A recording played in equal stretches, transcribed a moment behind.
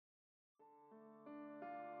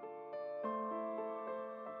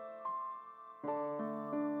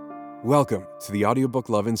Welcome to the Audiobook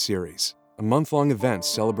Lovin series, a month-long event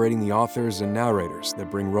celebrating the authors and narrators that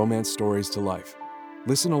bring romance stories to life.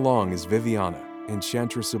 Listen along as Viviana,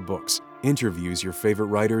 enchantress of books, interviews your favorite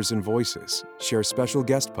writers and voices, shares special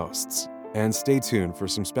guest posts, and stay tuned for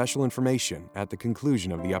some special information at the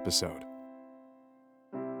conclusion of the episode.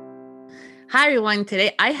 Hi, everyone.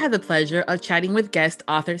 Today, I have the pleasure of chatting with guest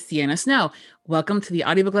author Sienna Snow. Welcome to the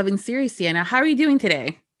Audiobook Lovin series, Sienna. How are you doing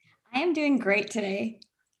today? I am doing great today.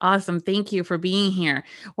 Awesome. Thank you for being here.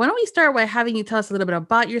 Why don't we start by having you tell us a little bit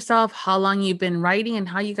about yourself, how long you've been writing, and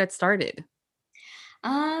how you got started?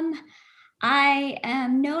 I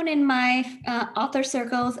am known in my author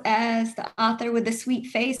circles as the author with a sweet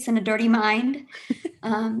face and a dirty mind.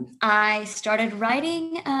 I started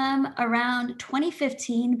writing around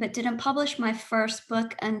 2015, but didn't publish my first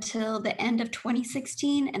book until the end of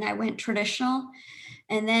 2016, and I went traditional.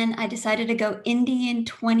 And then I decided to go indie in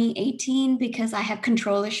 2018 because I have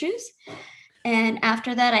control issues. And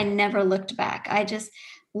after that, I never looked back. I just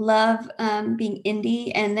love being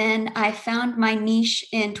indie. And then I found my niche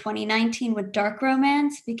in 2019 with dark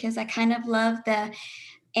romance because I kind of love the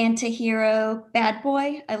anti-hero bad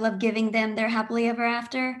boy. I love giving them their happily ever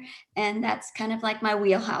after. And that's kind of like my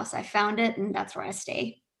wheelhouse. I found it and that's where I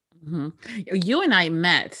stay. Mm-hmm. You and I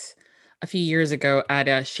met a few years ago at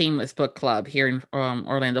a Shameless book club here in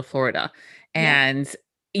Orlando, Florida. And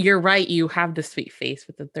you're right. You have the sweet face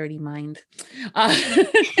with the dirty mind.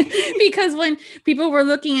 Because when people were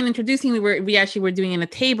looking and introducing, we actually were doing in a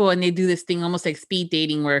table, and they do this thing almost like speed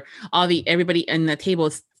dating where everybody in the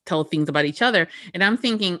table tell things about each other. And I'm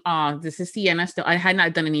thinking, oh, this is Sienna still. I had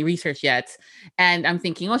not done any research yet. And I'm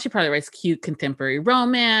thinking, well, she probably writes cute contemporary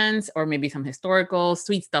romance or maybe some historical,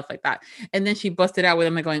 sweet stuff like that. And then she busted out with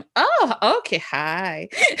them and going, oh, okay, hi.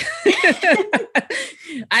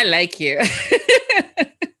 I like you.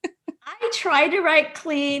 I try to write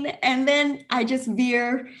clean and then I just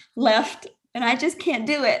veer left and I just can't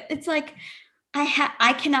do it. It's like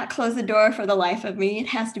I cannot close the door for the life of me. It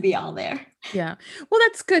has to be all there. Yeah. Well,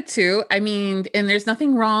 that's good too. I mean, and there's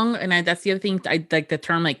nothing wrong. And that's the other thing. I like the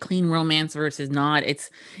term like clean romance versus not. It's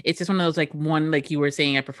just one of those like you were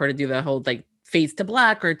saying, I prefer to do the whole like fades to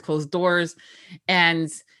black or closed doors. And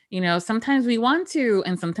sometimes we want to,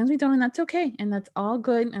 and sometimes we don't, and that's okay. And that's all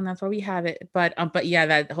good. And that's why we have it. But yeah,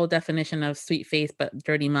 that whole definition of sweet face, but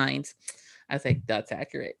dirty mind, I was like, that's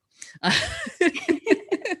accurate.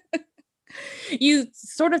 You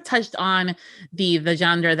sort of touched on the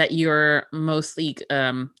genre that you're mostly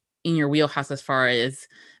in your wheelhouse as far as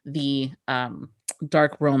the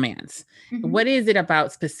dark romance. Mm-hmm. What is it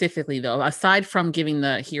about specifically, though, aside from giving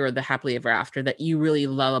the hero the happily ever after, that you really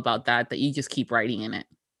love about that you just keep writing in it?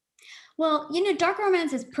 Well, dark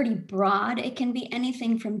romance is pretty broad. It can be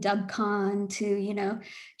anything from dubcon to,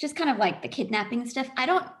 just kind of like the kidnapping stuff. I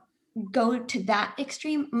don't go to that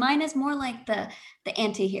extreme. Mine is more like the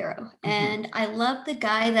anti-hero. Mm-hmm. And I love the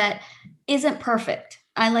guy that isn't perfect.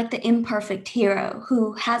 I like the imperfect hero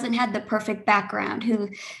who hasn't had the perfect background, who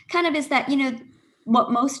kind of is that,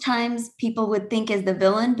 what most times people would think is the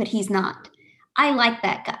villain, but he's not. I like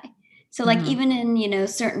that guy. So like even in,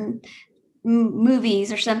 certain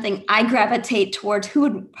movies or something, I gravitate towards who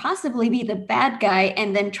would possibly be the bad guy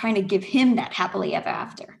and then trying to give him that happily ever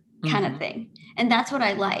after kind of thing. And that's what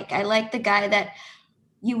I like. I like the guy that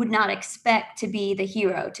you would not expect to be the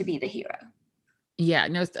hero to be the hero. Yeah,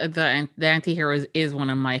 no, the anti-hero is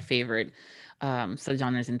one of my favorite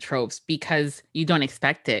subgenres and tropes because you don't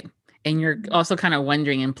expect it. And you're also kind of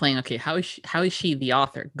wondering and playing, okay, how is she, the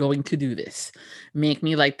author, going to do this? Make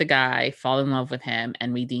me like the guy, fall in love with him,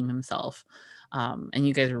 and redeem himself. And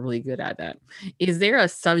you guys are really good at that. Is there a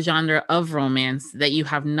subgenre of romance that you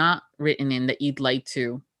have not written in that you'd like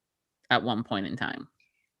to at one point in time?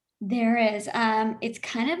 There is. It's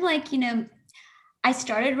kind of like, I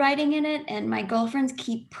started writing in it and my girlfriends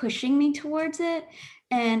keep pushing me towards it.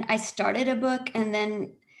 And I started a book and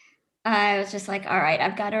then I was just like, all right,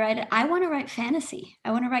 I've got to write it. I want to write fantasy.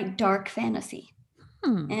 I want to write dark fantasy.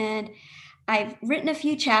 And I've written a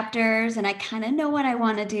few chapters and I kind of know what I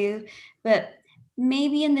want to do, but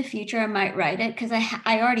maybe in the future I might write it because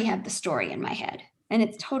I already have the story in my head and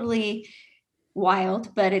it's totally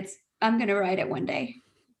wild, but I'm going to write it one day.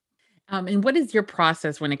 And what is your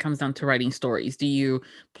process when it comes down to writing stories? Do you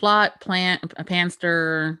plot, plan,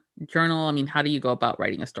 panster, journal? I mean, how do you go about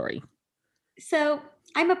writing a story? So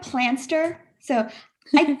I'm a planster. So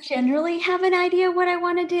I generally have an idea what I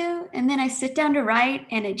want to do. And then I sit down to write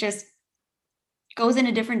and it just goes in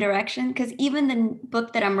a different direction. Because even the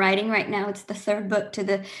book that I'm writing right now, it's the third book to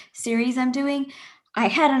the series I'm doing. I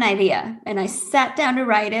had an idea and I sat down to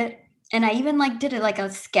write it. And I even did it like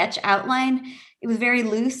a sketch outline. It was very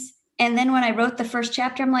loose. And then when I wrote the first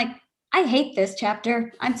chapter, I'm like, I hate this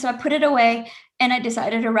chapter. So I put it away and I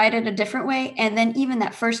decided to write it a different way. And then even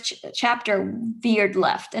that first chapter veered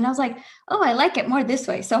left. And I was like, oh, I like it more this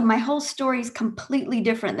way. So my whole story is completely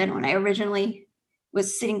different than when I originally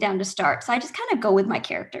was sitting down to start. So I just kind of go with my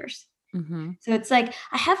characters. Mm-hmm. So it's like,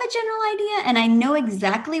 I have a general idea and I know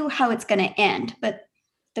exactly how it's going to end, but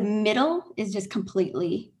the middle is just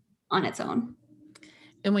completely on its own.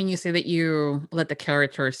 And when you say that you let the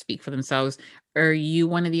characters speak for themselves, are you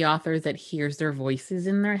one of the authors that hears their voices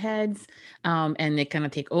in their heads and they kind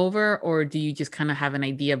of take over? Or do you just kind of have an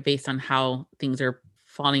idea based on how things are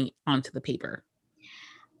falling onto the paper?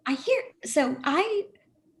 So I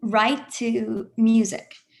write to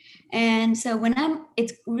music. And so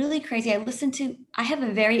it's really crazy. I have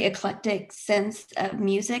a very eclectic sense of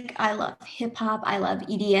music. I love hip hop. I love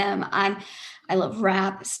EDM. I love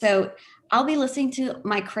rap. So I'll be listening to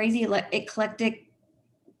my crazy eclectic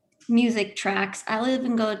music tracks. I'll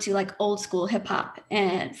even go to like old school hip hop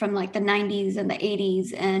and from like the 90s and the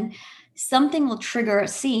 80s, and something will trigger a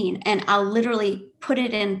scene and I'll literally put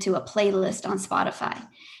it into a playlist on Spotify.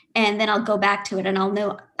 And then I'll go back to it and I'll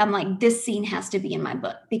know, I'm like, this scene has to be in my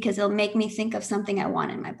book because it'll make me think of something I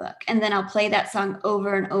want in my book. And then I'll play that song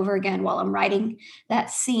over and over again while I'm writing that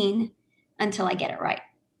scene until I get it right.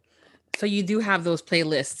 So you do have those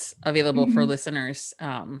playlists available for listeners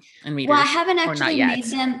and readers. Well, I haven't or not actually yet? made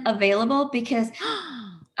them available because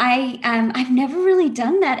I've never really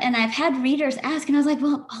done that. And I've had readers ask, and I was like,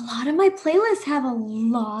 well, a lot of my playlists have a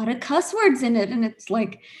lot of cuss words in it. And it's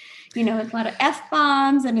like, it's a lot of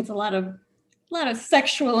F-bombs and it's a lot of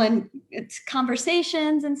sexual and it's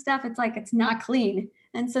conversations and stuff. It's like, it's not clean.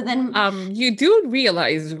 And so then you do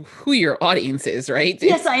realize who your audience is, right?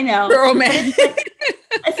 Yes, I know. Romance.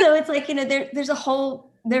 So it's like,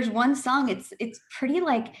 there's one song, it's pretty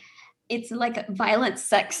like, it's like a violent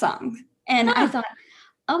sex song. And I thought,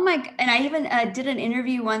 oh my, and I even did an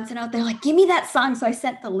interview once and they're like, give me that song. So I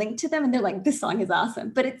sent the link to them and they're like, this song is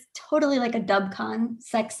awesome, but it's totally like a dubcon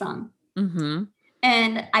sex song. Mm-hmm.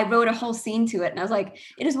 And I wrote a whole scene to it. And I was like,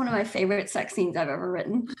 it is one of my favorite sex scenes I've ever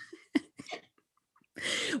written.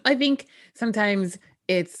 I think sometimes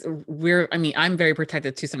I'm very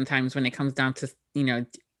protected too sometimes when it comes down to,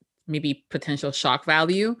 maybe potential shock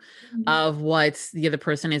value of what the other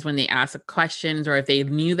person is when they ask questions, or if they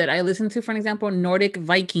knew that I listened to, for example, Nordic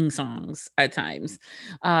Viking songs at times.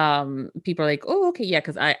 People are like, oh, okay, yeah,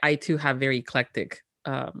 because I too have very eclectic,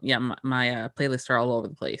 my playlists are all over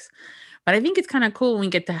the place. But I think it's kind of cool when we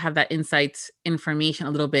get to have that insight information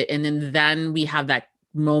a little bit, and then we have that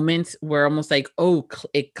moment where almost like,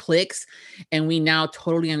 it clicks, and we now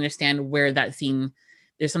totally understand where that scene,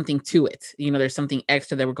 there's something to it. There's something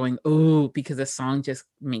extra that we're going, because the song just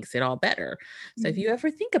makes it all better. So if you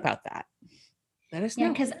ever think about that, let us know.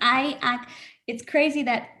 Yeah, because it's crazy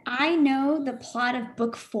that I know the plot of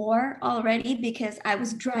book 4 already because I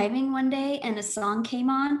was driving one day and a song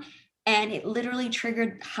came on and it literally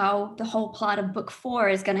triggered how the whole plot of book 4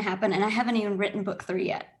 is going to happen. And I haven't even written book 3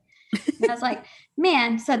 yet. And I was like,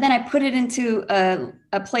 man. So then I put it into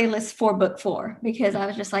a playlist for book 4 because I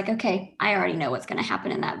was just like, okay, I already know what's going to happen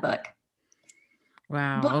in that book.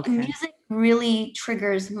 Wow. But okay. Music really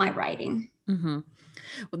triggers my writing. Mm-hmm.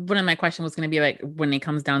 One of my questions was going to be like, when it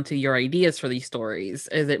comes down to your ideas for these stories,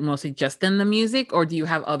 is it mostly just in the music, or do you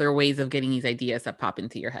have other ways of getting these ideas that pop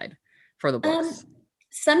into your head for the books?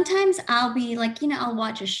 Sometimes I'll be like, I'll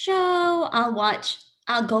watch a show,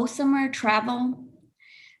 I'll go somewhere, travel.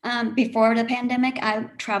 Before the pandemic, I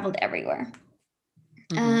traveled everywhere.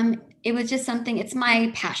 Mm-hmm. It was just something, it's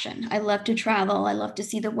my passion. I love to travel. I love to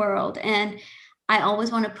see the world. And I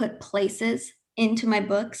always want to put places into my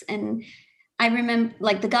books. And I remember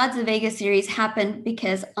like the Gods of Vegas series happened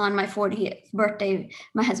because on my 40th birthday,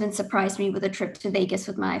 my husband surprised me with a trip to Vegas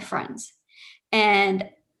with my friends. And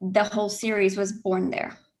the whole series was born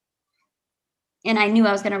there. And I knew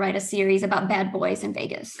I was going to write a series about bad boys in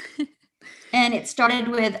Vegas. And it started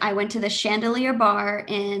with, I went to the Chandelier Bar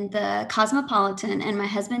in the Cosmopolitan, and my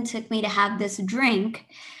husband took me to have this drink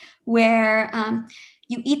where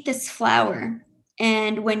you eat this flower.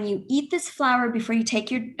 And when you eat this flower before you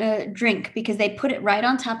take your drink, because they put it right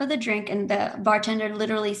on top of the drink, and the bartender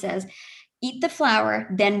literally says, eat the flower,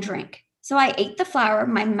 then drink. So I ate the flower,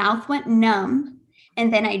 my mouth went numb,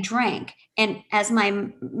 and then I drank. And as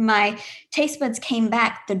my taste buds came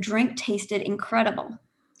back, the drink tasted incredible.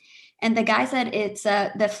 And the guy said it's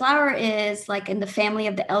the flower is like in the family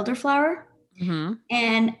of the elderflower. Mm-hmm.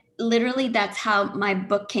 And literally that's how my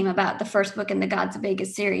book came about, the first book in the Gods of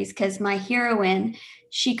Vegas series, because my heroine,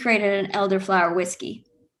 she created an elderflower whiskey.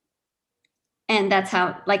 And that's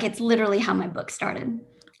how, like, it's literally how my book started.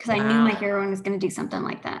 because I knew my heroine was going to do something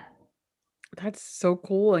like that. That's so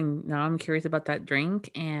cool. And now I'm curious about that drink.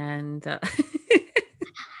 And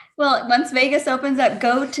well, once Vegas opens up,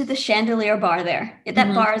 go to the Chandelier bar there.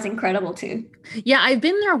 That bar is incredible too. Yeah, I've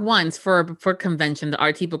been there once for convention, the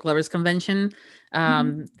RT Book Lovers Convention.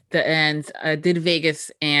 And did Vegas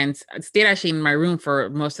and stayed actually in my room for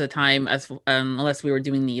most of the time, as unless we were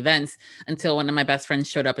doing the events, until one of my best friends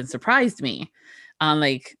showed up and surprised me on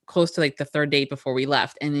like close to like the third date before we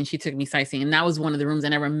left. And then she took me sightseeing, and that was one of the rooms.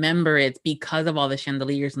 And I remember it because of all the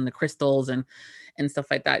chandeliers and the crystals and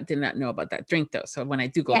stuff like that. Did not know about that drink though. So when I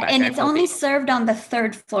do go back, and it's only served on the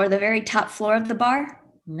third floor, the very top floor of the bar.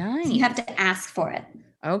 Nice. So you have to ask for it.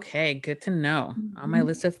 Okay, good to know. On my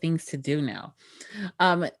list of things to do now.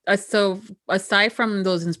 So aside from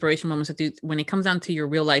those inspirational moments, when it comes down to your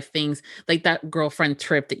real life things, like that girlfriend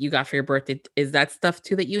trip that you got for your birthday, is that stuff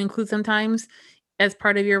too that you include sometimes as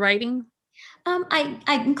part of your writing?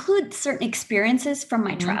 I include certain experiences from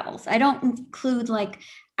my travels. I don't include like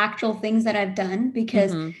actual things that I've done,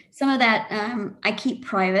 because some of that I keep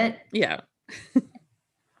private. Yeah.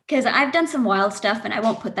 Because I've done some wild stuff, and I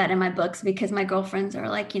won't put that in my books because my girlfriends are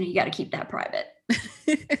like, you got to keep that private.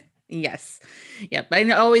 Yes. Yep. But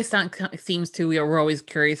it always seems to, we're always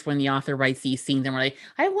curious when the author writes these scenes, and we're like,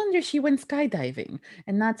 I wonder she went skydiving,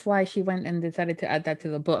 and that's why she went and decided to add that to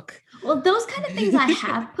the book. Well, those kind of things I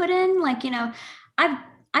have put in, like, I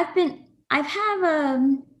have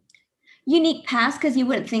a unique past, because you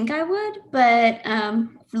wouldn't think I would, but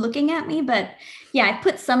looking at me, but yeah, I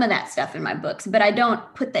put some of that stuff in my books, but I don't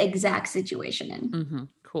put the exact situation in.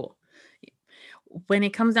 Cool. When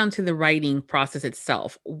it comes down to the writing process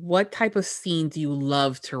itself, what type of scene do you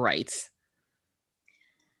love to write?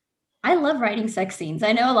 I love writing sex scenes.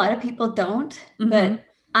 I know a lot of people don't, but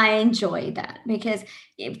I enjoy that, because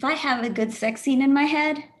if I have a good sex scene in my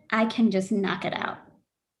head, I can just knock it out.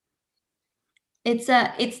 It's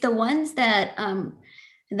the ones that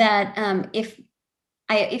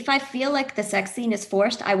if I feel like the sex scene is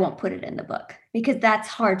forced, I won't put it in the book, because that's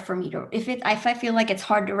hard for me to. If I feel like it's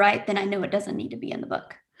hard to write, then I know it doesn't need to be in the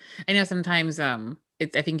book. I know sometimes I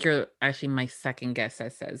think you're actually my second guest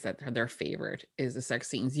that says that their favorite is the sex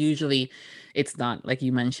scenes. Usually it's not, like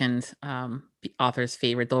you mentioned, the author's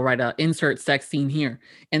favorite. They'll write a insert sex scene here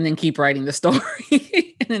and then keep writing the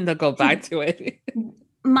story and then they'll go back to it.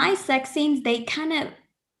 My sex scenes,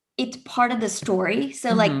 it's part of the story.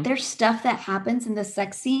 So like there's stuff that happens in the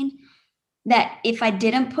sex scene that if I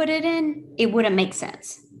didn't put it in, it wouldn't make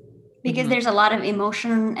sense, because there's a lot of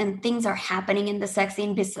emotion and things are happening in the sex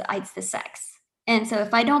scene besides the sex. And so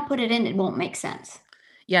if I don't put it in, it won't make sense.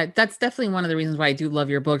 Yeah, that's definitely one of the reasons why I do love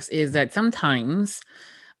your books, is that sometimes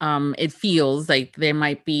it feels like there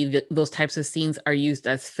might be those types of scenes are used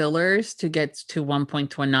as fillers to get to one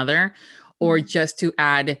point to another, or just to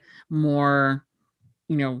add more,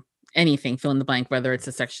 anything, fill in the blank, whether it's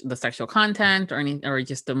the sexual content or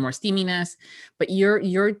just the more steaminess. But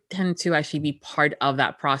you're tend to actually be part of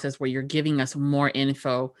that process where you're giving us more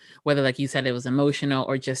info, whether, like you said, it was emotional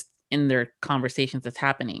or just in their conversations that's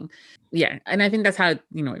happening. Yeah. And I think that's how, it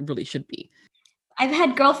really should be. I've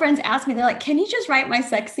had girlfriends ask me, they're like, can you just write my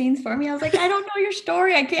sex scenes for me? I was like, I don't know your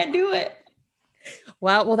story. I can't do it.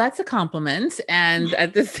 Well, that's a compliment. And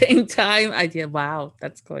at the same time, wow,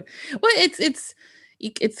 that's good. Well,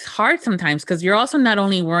 it's hard sometimes, because you're also not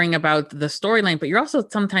only worrying about the storyline, but you're also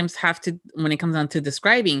sometimes have to, when it comes down to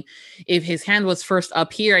describing, if his hand was first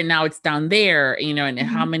up here and now it's down there, and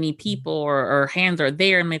how many people or hands are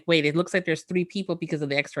there, and like, wait, it looks like there's 3 people because of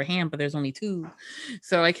the extra hand, but there's only 2.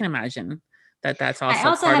 So I can imagine that's also. I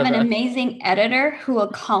also have an amazing editor who will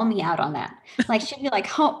call me out on that. Like, she'd be like,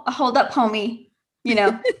 hold up, homie.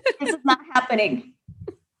 This is not happening.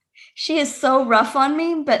 She is so rough on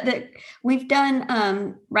me, but we've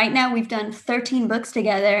done, right now we've done 13 books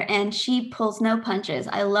together, and she pulls no punches.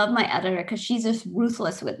 I love my editor because she's just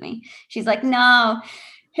ruthless with me. She's like, no,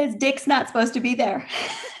 his dick's not supposed to be there.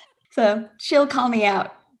 So she'll call me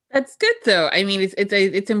out. That's good though. I mean,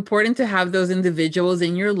 it's important to have those individuals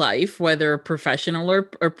in your life, whether professional or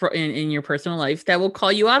in your personal life, that will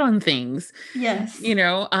call you out on things. Yes.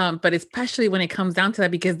 But especially when it comes down to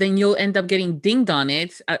that, because then you'll end up getting dinged on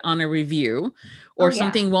it on a review, or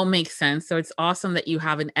something won't make sense. So it's awesome that you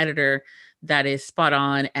have an editor that is spot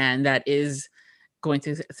on and that is going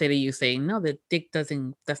to say to you, saying, no,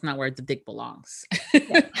 that's not where the dick belongs.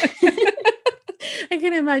 Yeah. I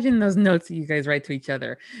can imagine those notes that you guys write to each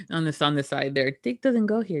other on the side there. Dick doesn't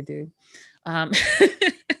go here, dude.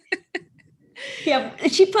 Yeah,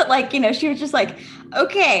 she put she was just like,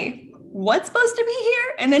 okay, what's supposed to be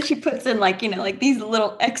here? And then she puts in like, like these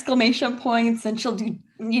little exclamation points, and she'll do,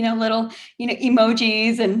 little,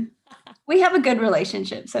 emojis, and we have a good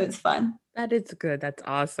relationship. So it's fun. That is good. That's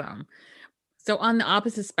awesome. So on the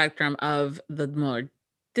opposite spectrum of the more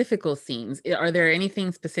difficult scenes, are there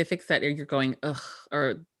anything specifics that you're going, ugh,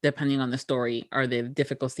 or depending on the story, are the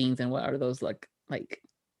difficult scenes, and what are those like?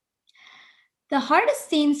 The hardest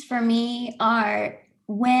scenes for me are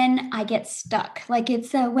when I get stuck. Like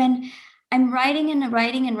it's when I'm writing and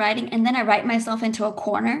writing and writing, and then I write myself into a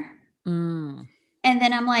corner. Mm. And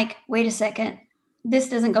then I'm like, wait a second, this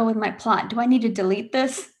doesn't go with my plot. Do I need to delete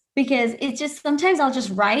this? Because it's just, sometimes I'll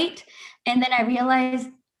just write, and then I realize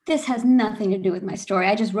this has nothing to do with my story.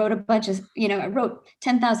 I just wrote a bunch of, I wrote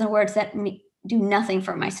 10,000 words that do nothing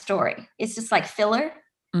for my story. It's just like filler.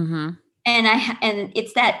 Mm-hmm. And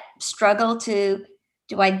it's that struggle to,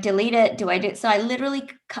 do I delete it? Do I do it? So I literally,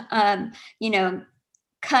 cut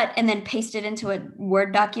and then paste it into a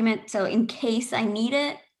Word document. So in case I need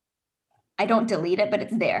it, I don't delete it, but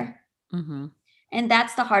it's there. Mm-hmm. And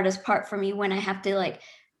that's the hardest part for me, when I have to like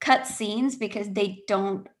cut scenes because they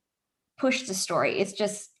don't push the story. It's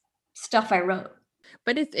just stuff I wrote.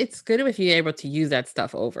 But it's good if you're able to use that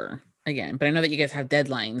stuff over again. But I know that you guys have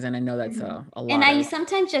deadlines, and I know that's a lot. And I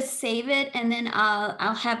sometimes just save it, and then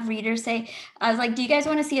I'll have readers say, I was like, do you guys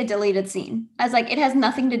want to see a deleted scene? I was like, it has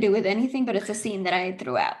nothing to do with anything, but it's a scene that I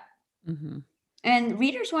threw out. Mm-hmm. And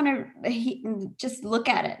readers want to just look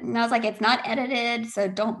at it. And I was like, it's not edited, so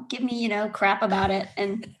don't give me, crap about it,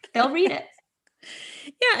 and they'll read it.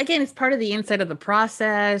 Yeah, again, it's part of the inside of the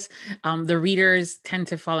process. The readers tend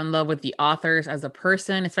to fall in love with the authors as a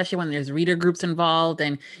person, especially when there's reader groups involved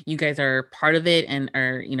and you guys are part of it and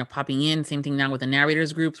are, popping in. Same thing now with the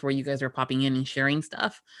narrators groups where you guys are popping in and sharing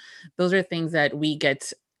stuff. Those are things that we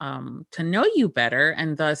get to know you better,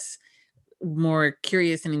 and thus more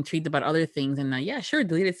curious and intrigued about other things. And yeah, sure,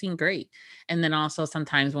 deleted scene, great. And then also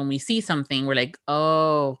sometimes when we see something, we're like,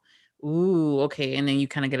 oh, ooh, okay. And then you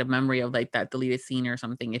kind of get a memory of like that deleted scene or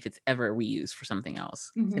something if it's ever reused for something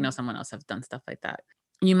else. Mm-hmm. I know someone else has done stuff like that.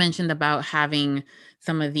 You mentioned about having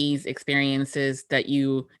some of these experiences that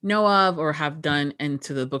you know of or have done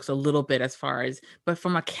into the books a little bit but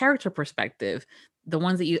from a character perspective, the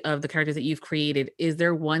ones the characters that you've created, is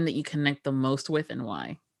there one that you connect the most with, and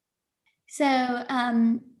why? So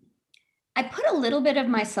I put a little bit of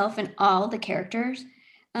myself in all the characters.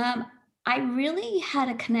 I really had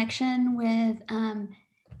a connection with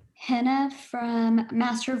Henna from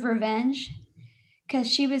Master of Revenge, because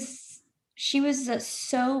she was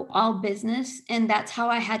so all business, and that's how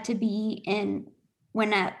I had to be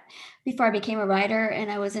before I became a writer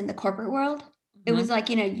and I was in the corporate world. Mm-hmm. It was like,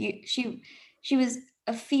 she was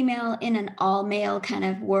a female in an all male kind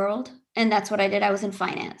of world, and that's what I did. I was in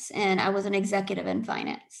finance, and I was an executive in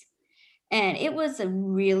finance, and it was a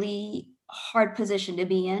really hard position to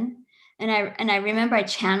be in. And I remember I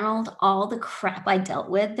channeled all the crap I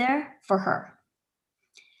dealt with there for her.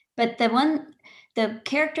 But the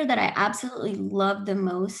character that I absolutely love the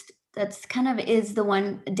most, that's kind of is the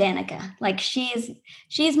one, Danica. Like she's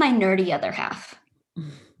my nerdy other half.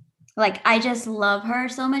 Like I just love her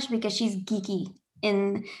so much because she's geeky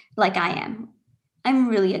in like I am. I'm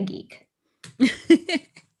really a geek.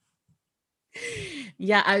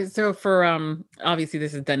 Yeah, so for obviously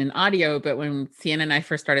this is done in audio, but when Sienna and I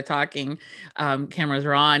first started talking, cameras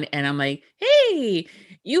were on, and I'm like, hey,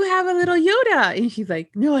 you have a little Yoda. And she's like,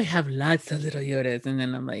 no, I have lots of little Yodas. And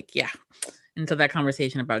then I'm like, yeah. And so that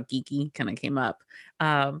conversation about geeky kind of came up.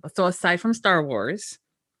 So aside from Star Wars,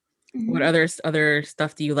 what other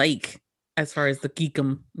stuff do you like as far as the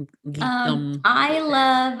geekum? I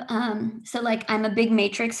love, so like I'm a big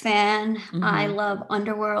Matrix fan. Mm-hmm. I love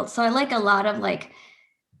Underworld. So I like a lot of like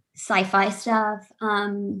sci-fi stuff.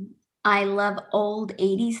 I love old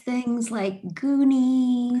 80s things like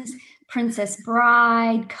Goonies, Princess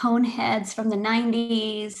Bride, Coneheads from the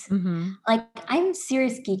 90s. Mm-hmm. Like I'm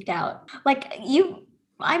serious geeked out. Like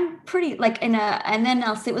I'm pretty like and then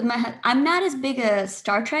I'll sit with I'm not as big a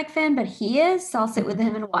Star Trek fan, but he is. So I'll sit with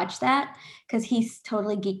him and watch that because he's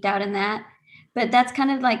totally geeked out in that. But that's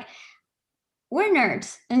kind of like, we're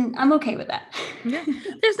nerds, and I'm okay with that. Yeah,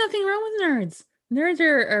 there's nothing wrong with nerds. Nerds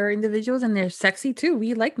are individuals, and they're sexy too.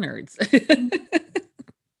 We like nerds.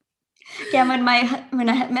 Yeah, when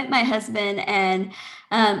I met my husband, and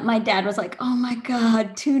my dad was like, "Oh my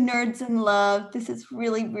God, two nerds in love. This is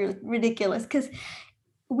really, really ridiculous." Because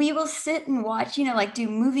we will sit and watch, like do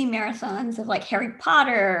movie marathons of like Harry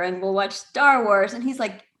Potter, and we'll watch Star Wars. And he's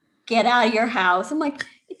like, "Get out of your house." I'm like,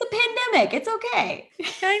 "It's a pandemic. It's okay."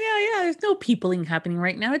 I know. Yeah, there's no peopling happening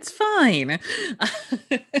right now. It's fine.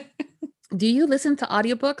 Do you listen to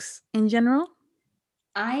audiobooks in general?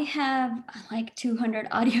 I have like 200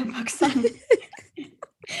 audiobooks on.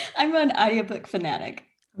 I'm an audiobook fanatic.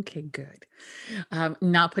 Okay, good.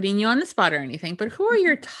 Not putting you on the spot or anything, but who are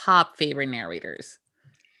your top favorite narrators?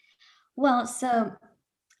 Well, so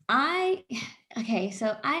I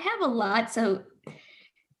so I have a lot. So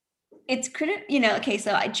it's okay,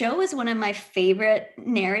 so Joe was one of my favorite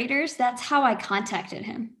narrators. That's how I contacted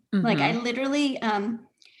him. Like I Mm-hmm. literally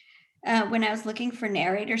when I was looking for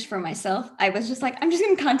narrators for myself, I was just like, I'm just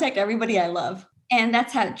going to contact everybody I love. And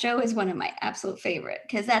that's how Joe is one of my absolute favorite,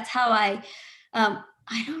 because that's how I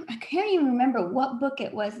can't even remember what book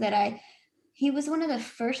it was he was one of the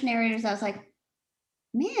first narrators. I was like,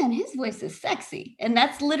 man, his voice is sexy. And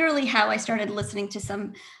that's literally how I started listening to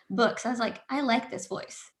some books. I was like, I like this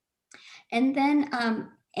voice. And then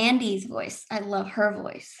Andy's voice, I love her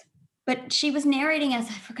voice. But she was narrating as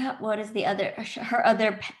I forgot what is her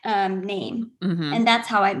other name, Mm-hmm. and that's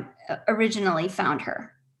how I originally found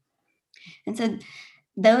her. And so,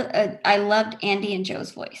 though I loved Andy and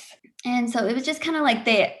Joe's voice, and so it was just kind of like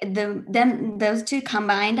those two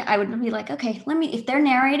combined. I would be like, okay, if they're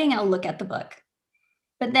narrating, I'll look at the book.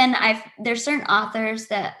 But then there's certain authors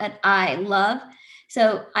that I love.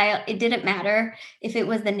 So it didn't matter if it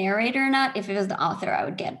was the narrator or not. If it was the author, I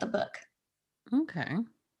would get the book. Okay.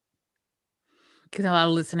 Because a lot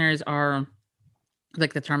of listeners are,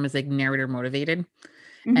 like, the term is like narrator motivated,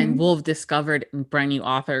 and we've discovered brand new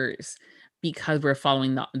authors because we're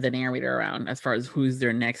following the narrator around as far as who's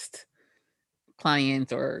their next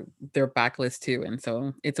client or their backlist too. And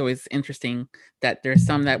so it's always interesting that there's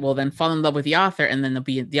some that will then fall in love with the author, and then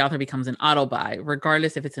the author becomes an auto buy,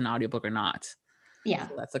 regardless if it's an audiobook or not. Yeah.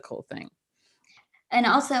 So that's a cool thing. And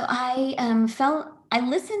also I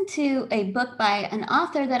listened to a book by an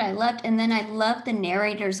author that I loved, and then I loved the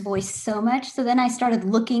narrator's voice so much. So then I started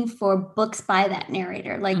looking for books by that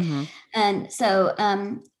narrator. And so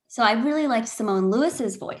I really liked Simone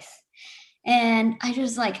Lewis's voice. And I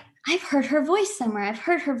just like, I've heard her voice somewhere.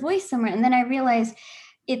 And then I realized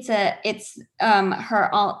it's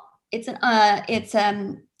Sonila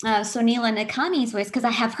Nakani's voice, because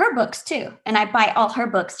I have her books too. And I buy all her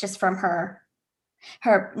books just from her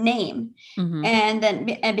name.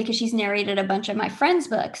 And because she's narrated a bunch of my friends'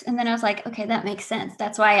 books. And then I was like, okay, that makes sense.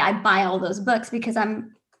 That's why I buy all those books, because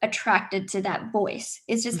I'm attracted to that voice.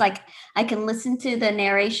 It's just like I can listen to the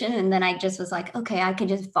narration, and then I just was like, okay, I can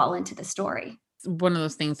just fall into the story. It's one of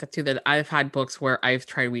those things that I've had books where I've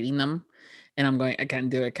tried reading them and I'm going, I can't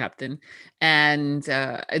do it, Captain. And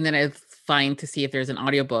then I find to see if there's an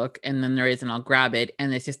audiobook, and then there is, and I'll grab it.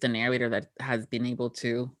 And it's just the narrator that has been able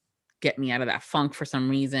to get me out of that funk for some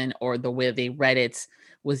reason, or the way they read it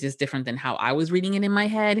was just different than how I was reading it in my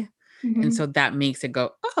head. And so that makes it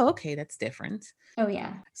go, oh, okay, that's different. Oh,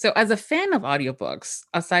 yeah. So as a fan of audiobooks,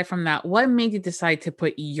 aside from that, what made you decide to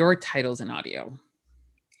put your titles in audio?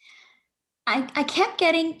 I kept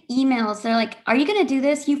getting emails. They're like, are you going to do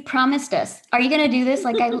this? You've promised us. Are you going to do this?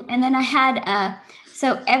 And then I had,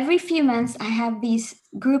 so every few months I have these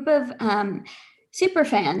group of super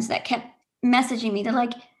fans that kept messaging me. They're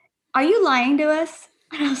like, are you lying to us?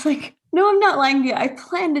 And I was like, no, I'm not lying to you. I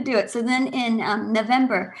plan to do it. So then in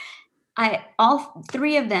November, all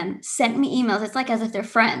three of them sent me emails. It's like as if they're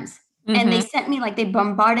friends. And they sent me, they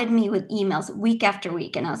bombarded me with emails week after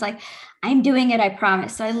week. And I was like, I'm doing it, I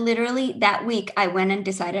promise. So I literally, that week, I went and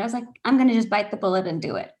decided, I was like, I'm going to just bite the bullet and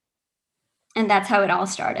do it. And that's how it all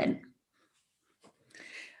started.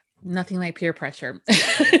 Nothing like peer pressure.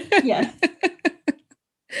 Yes.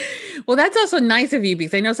 Well, that's also nice of you,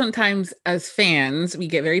 because I know sometimes as fans, we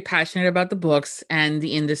get very passionate about the books and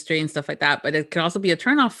the industry and stuff like that, but it can also be a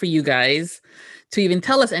turnoff for you guys to even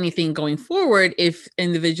tell us anything going forward if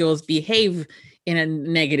individuals behave in a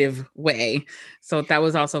negative way. So that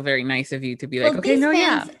was also very nice of you to be like, okay, no,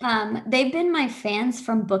 fans, they've been my fans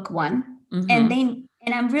from book one, and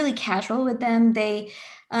I'm really casual with them.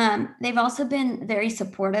 They've also been very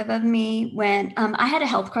supportive of me when I had a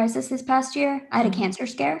health crisis this past year. I had a cancer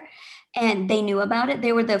scare, and they knew about it.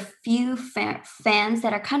 They were the few fans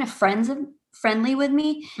that are kind of friendly with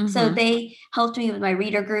me. So they helped me with my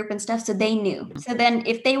reader group and stuff. So they knew. So then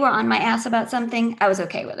if they were on my ass about something, I was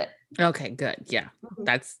okay with it. Okay, good. Yeah.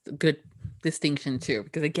 That's a good distinction too,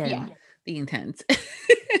 because again, the intent.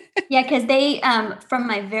 Yeah, because they, from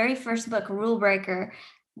my very first book, Rule Breaker,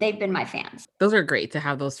 they've been my fans. Those are great to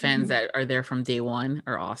have. Those fans that are there from day one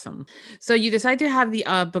are awesome. So you decide to have the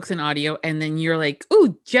books in audio, and then you're like,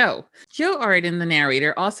 oh, Joe Arden, the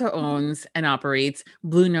narrator, also owns and operates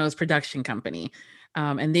Blue Nose Production Company.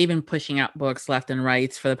 And they've been pushing out books left and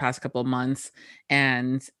right for the past couple of months.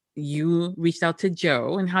 And you reached out to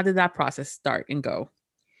Joe, and how did that process start and go?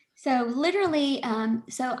 So literally,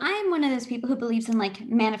 so I'm one of those people who believes in like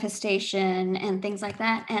manifestation and things like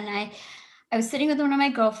that. And I was sitting with one of my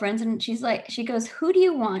girlfriends and she goes, who do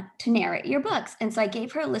you want to narrate your books? And so I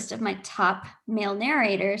gave her a list of my top male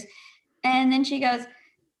narrators. And then she goes,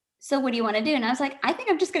 so what do you want to do? And I was like, I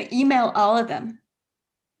think I'm just going to email all of them.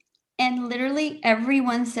 And literally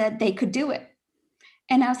everyone said they could do it.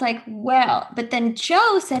 And I was like, well, but then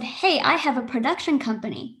Joe said, hey, I have a production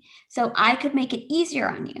company, so I could make it easier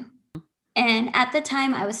on you. And at the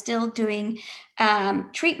time, I was still doing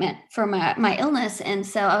treatment for my illness. And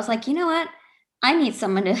so I was like, you know what? I need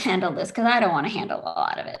someone to handle this because I don't want to handle a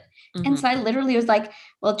lot of it. Mm-hmm. And so I literally was like,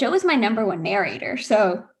 well, Joe is my number one narrator.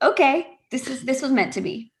 So, okay, this was meant to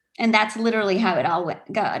be. And that's literally how it all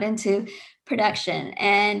got into production.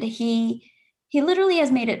 And he literally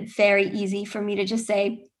has made it very easy for me to just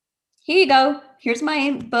say, here you go. Here's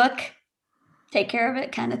my book. Take care of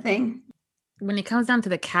it kind of thing. When it comes down to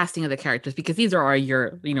the casting of the characters, because these are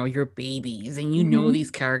your babies and you know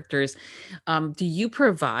these characters, do you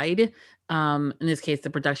provide, in this case, the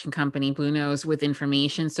production company, Blue Nose, with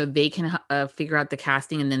information so they can figure out the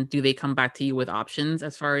casting, and then do they come back to you with options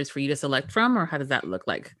as far as for you to select from, or how does that look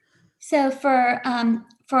like? So for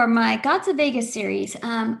my Gods of Vegas series,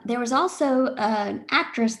 there was also an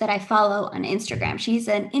actress that I follow on Instagram. She's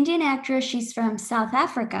an Indian actress. She's from South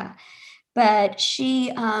Africa, but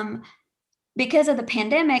she, because of the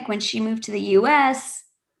pandemic, when she moved to the US,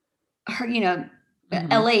 her,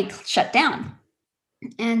 LA shut down.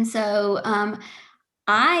 And so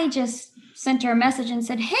I just sent her a message and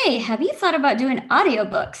said, hey, have you thought about doing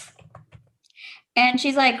audiobooks? And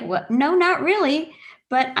she's like, what? No, not really,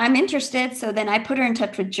 but I'm interested. So then I put her in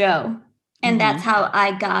touch with Joe, and that's how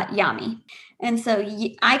I got Yami. And so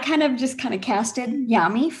I kind of casted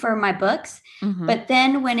Yami for my books. But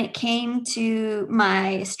then when it came to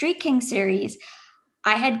my Street King series,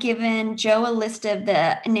 I had given Joe a list of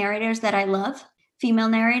the narrators that I love, female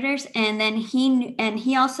narrators. And then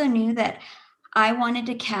he also knew that I wanted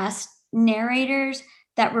to cast narrators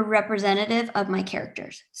that were representative of my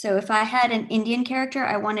characters. So if I had an Indian character,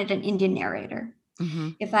 I wanted an Indian narrator.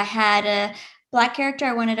 If I had a Black character,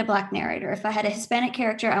 I wanted a Black narrator. If I had a Hispanic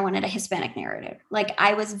character, I wanted a Hispanic narrator. Like,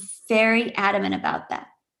 I was very adamant about that.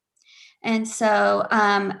 And so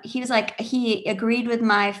he agreed with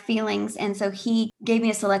my feelings. And so he gave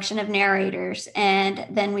me a selection of narrators, and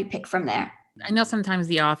then we pick from there. I know sometimes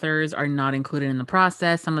the authors are not included in the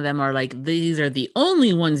process. Some of them are like, these are the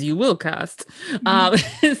only ones you will cast.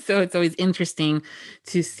 So it's always interesting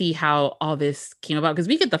to see how all this came about, because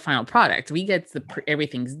we get the final product. We get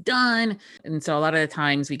everything's done. And so a lot of the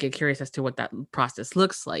times we get curious as to what that process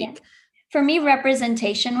looks like. Yeah. For me,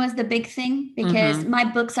 representation was the big thing, because my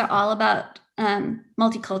books are all about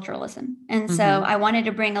multiculturalism. And so I wanted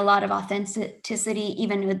to bring a lot of authenticity,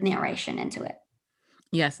 even with narration, into it.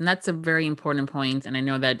 Yes, and that's a very important point. And I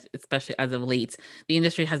know that, especially as of late, the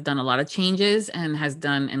industry has done a lot of changes and has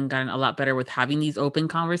done and gotten a lot better with having these open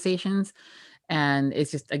conversations. And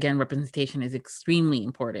it's just, again, representation is extremely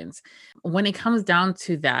important. When it comes down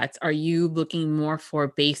to that, are you looking more for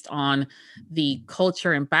based on the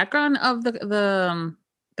culture and background of the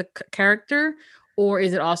character, or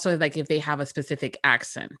is it also like if they have a specific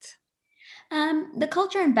accent? The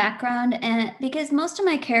culture and background, and because most of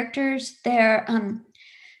my characters, they're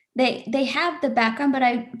they have the background, but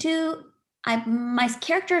my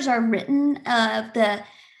characters are written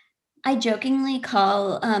I jokingly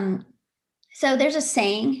call so there's a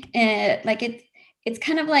saying, like it's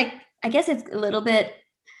kind of like, I guess it's a little bit,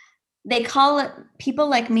 they call it, people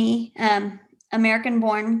like me, American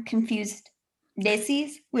born confused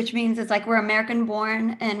Desis, which means it's like we're American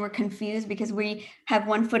born and we're confused because we have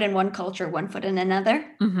one foot in one culture, one foot in another.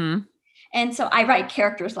 And so I write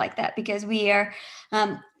characters like that because we are,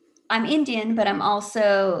 I'm Indian, but I'm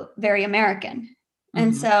also very American.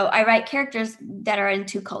 And so I write characters that are in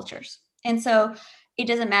two cultures. And so it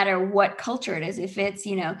doesn't matter what culture it is. If it's,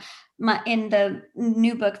 in the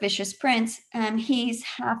new book, Vicious Prince, he's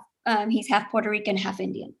half Puerto Rican, half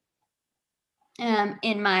Indian.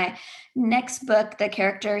 In my next book, the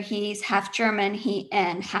character, he's half German,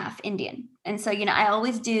 and half Indian. And so, I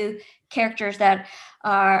always do characters that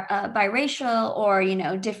are biracial, or,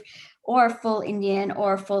 or full Indian,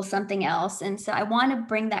 or full something else. And so I want to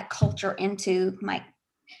bring that culture into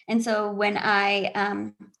and so when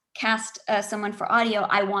I cast someone for audio,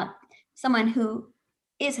 I want someone who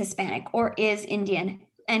is Hispanic or is Indian.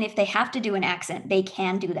 And if they have to do an accent, they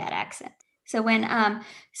can do that accent. So when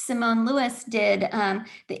Simone Lewis did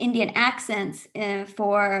the Indian accents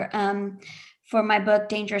for for my book,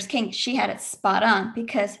 Dangerous King, she had it spot on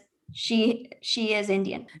because she is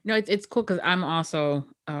Indian. No, it's cool because I'm also,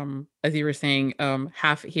 as you were saying,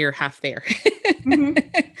 half here, half there. Mhm.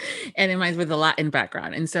 And it mine's with a Latin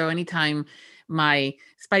background. And so anytime my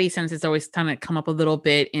spidey senses always kind of come up a little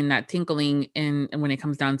bit in that tinkling and when it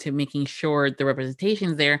comes down to making sure the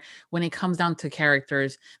representation's there, when it comes down to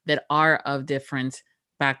characters that are of different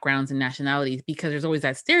backgrounds and nationalities, because there's always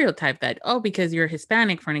that stereotype that, oh, because you're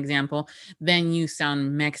Hispanic, for an example, then you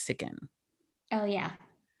sound Mexican. Oh yeah.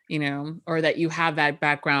 Or that you have that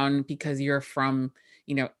background because you're from,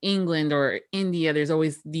 England or India. There's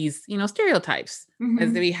always these, stereotypes as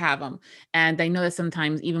Mhm. we have them. And I know that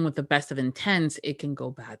sometimes even with the best of intents, it can go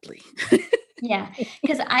badly. Yeah,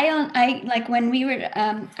 because I like when we were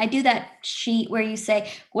I do that sheet where you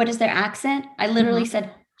say what is their accent. I literally Mhm.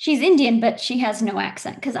 said she's Indian, but she has no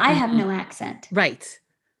accent because I have Mhm. no accent. Right.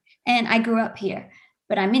 And I grew up here,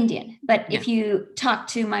 but I'm Indian. But if you talk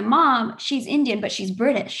to my mom, she's Indian, but she's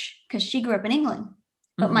British because she grew up in England.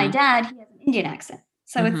 But my Mhm. dad, he has an Indian accent.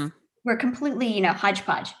 So Mhm. we're completely,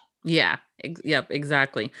 hodgepodge. Yeah. Yep.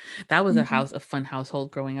 Exactly. That was Mhm. a fun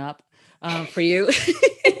household growing up for you.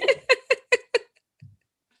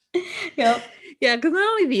 Yep. Yeah, because not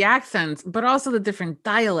only the accents, but also the different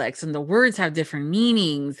dialects and the words have different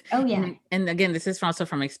meanings. Oh yeah. And again, this is also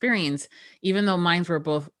from experience. Even though mine were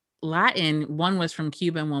both Latin, one was from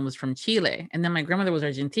Cuba and one was from Chile. And then my grandmother was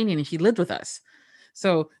Argentinian and she lived with us.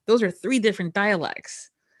 So those are three different dialects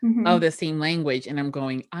of Mhm. the same language. And I'm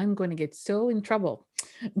going to get so in trouble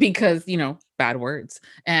because, bad words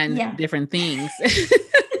and Yeah. different things.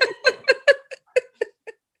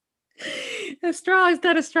 A straw is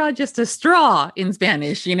not a straw, just a straw in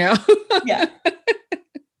Spanish, Yeah.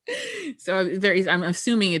 So I'm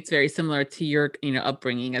assuming it's very similar to your,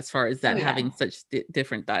 upbringing as far as that Oh yeah. having such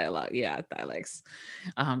different dialects.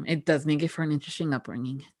 It does make it for an interesting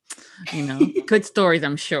upbringing, good stories,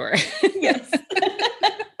 I'm sure. Yes.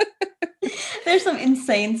 There's some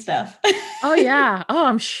insane stuff. Oh yeah. Oh,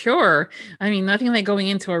 I'm sure. I mean, nothing like going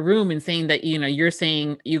into a room and saying that, you're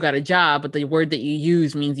saying you got a job, but the word that you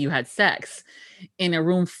use means you had sex in a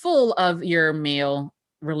room full of your male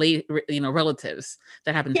relatives.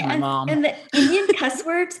 That happened to Yeah, my mom. and the Indian cuss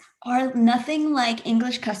words are nothing like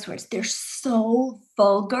English cuss words. They're so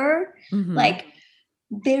vulgar. Mhm. Like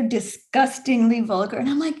they're disgustingly vulgar. And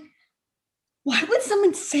I'm like, why would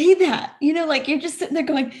someone say that? Like you're just sitting there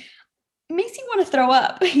going, it makes you want to throw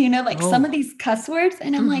up, like some of Oh. these cuss words.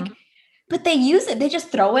 And I'm like, Mhm. but they use it, they just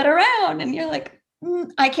throw it around. And you're like,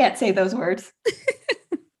 I can't say those words.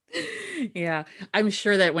 Yeah, I'm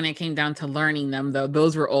sure that when it came down to learning them, though,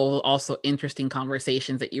 those were all also interesting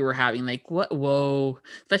conversations that you were having. Like, what? Whoa!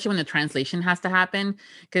 Especially when the translation has to happen,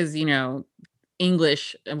 because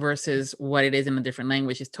English versus what it is in a different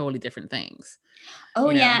language is totally different things. Oh,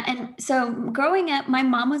 You know. yeah. And so growing up, my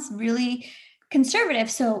mom was really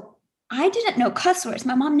conservative. So I didn't know cuss words.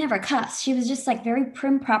 My mom never cussed. She was just like very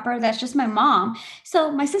prim proper. That's just my mom.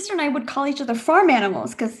 So my sister and I would call each other farm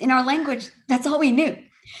animals because in our language, that's all we knew.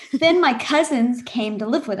 Then my cousins came to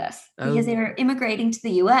live with us because they Oh. were immigrating to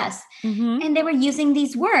the US Mm-hmm. and they were using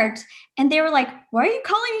these words. And they were like, why are you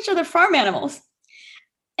calling each other farm animals?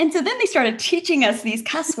 And so then they started teaching us these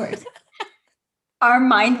cuss words. Our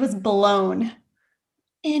mind was blown.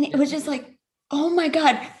 And it was just like, oh my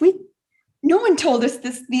God, no one told us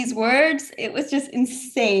these words. It was just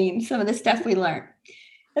insane, some of the stuff we learned.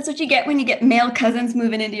 That's what you get when you get male cousins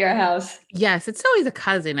moving into your house. Yes, it's always a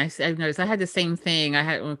cousin. I've noticed. I had the same thing. I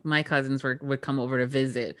had my cousins would come over to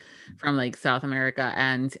visit from like South America,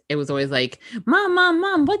 and it was always like,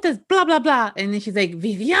 Mom, what does blah blah blah?" And then she's like,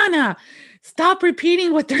 "Viviana, stop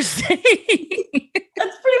repeating what they're saying."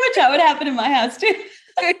 That's pretty much how it happened in my house too.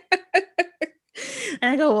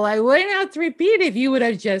 And I go, "Well, I wouldn't have to repeat if you would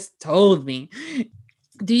have just told me."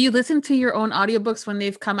 Do you listen to your own audiobooks when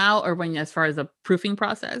they've come out, or when as far as the proofing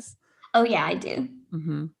process? Oh yeah, I do.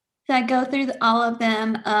 Mm-hmm. So I go through all of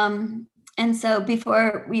them. And so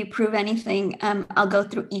before we approve anything, I'll go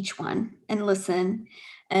through each one and listen.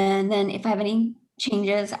 And then if I have any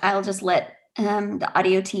changes, I'll just let the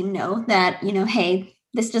audio team know that, hey,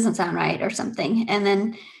 this doesn't sound right or something. And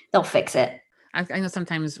then they'll fix it. I know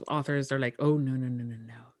sometimes authors are like, "Oh no,"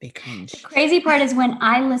 they cringe. Crazy part is when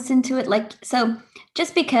I listen to it, like, so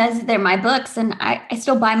just because they're my books and I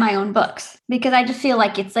still buy my own books because I just feel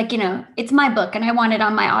like it's like, it's my book and I want it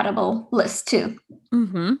on my Audible list too.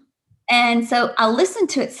 Mm-hmm. And so I'll listen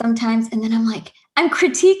to it sometimes and then I'm like, I'm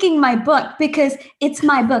critiquing my book because it's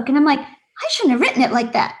my book. And I'm like, I shouldn't have written it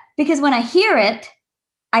like that because when I hear it,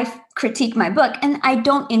 I critique my book and I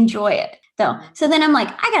don't enjoy it though. So then I'm like,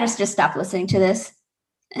 I got to just stop listening to this.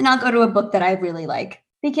 and I'll go to a book that I really like,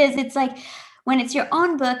 because it's like when it's your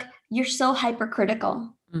own book, you're so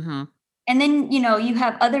hypercritical. Mm-hmm. And then, you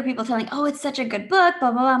have other people telling, oh, it's such a good book,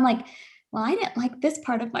 blah, blah, blah. I'm like, well, I didn't like this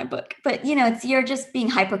part of my book. But, you're just being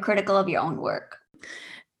hypercritical of your own work.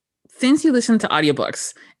 Since you listen to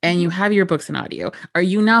audiobooks and you have your books in audio, are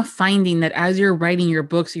you now finding that as you're writing your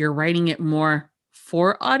books, you're writing it more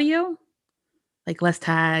for audio? Like less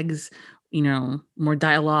tags, more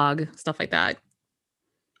dialogue, stuff like that?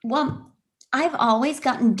 Well, I've always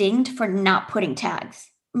gotten dinged for not putting tags.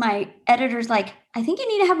 My editor's like, I think you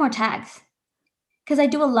need to have more tags. Because I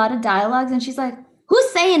do a lot of dialogues, and she's like, who's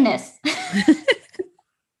saying this?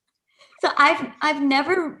 So I've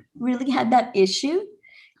never really had that issue,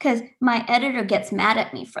 because my editor gets mad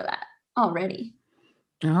at me for that already.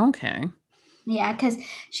 Okay. Yeah, because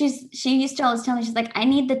she used to always tell me, she's like, I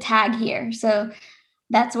need the tag here. So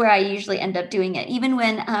that's where I usually end up doing it. Even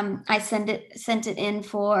when I sent it in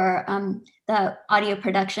for the audio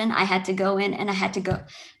production, I had to go in and I had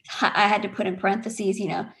to put in parentheses,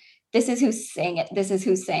 this is who's saying it. This is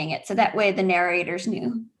who's saying it. So that way the narrators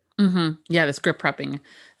knew. Mm-hmm. Yeah, the script prepping.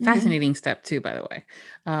 Fascinating step too, by the way.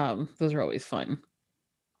 Those are always fun.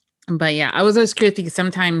 But yeah, I was always curious because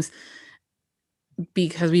sometimes,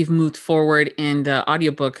 because we've moved forward in the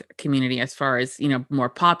audiobook community as far as, more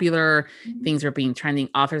popular things are being trending,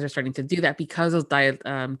 authors are starting to do that because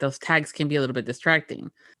those tags can be a little bit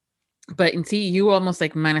distracting. But and see, you almost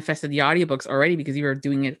like manifested the audiobooks already because you were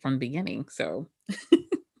doing it from the beginning. So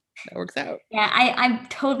that works out. Yeah, I'm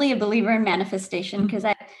totally a believer in manifestation, because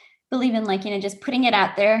I believe in just putting it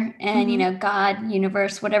out there, and God,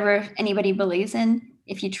 universe, whatever anybody believes in,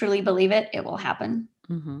 if you truly believe it, it will happen.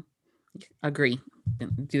 Agree.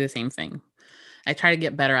 Do the same thing. I try to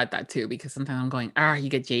get better at that too, because sometimes I'm going, you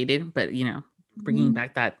get jaded, but bringing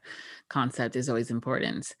back that concept is always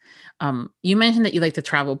important. You mentioned that you like to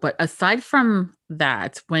travel, but aside from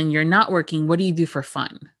that, when you're not working, what do you do for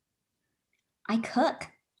fun? I cook.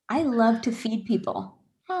 I love to feed people.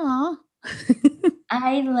 Aww.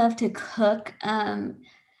 I love to cook.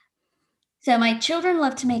 So my children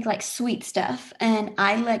love to make like sweet stuff, and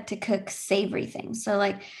I like to cook savory things. So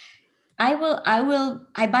like I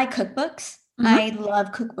buy cookbooks. I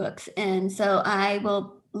love cookbooks. And so I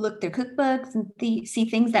will look through cookbooks and see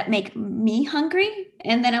things that make me hungry.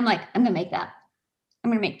 And then I'm like, I'm going to make that.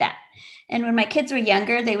 I'm going to make that. And when my kids were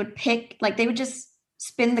younger, they would just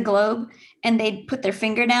spin the globe, and they'd put their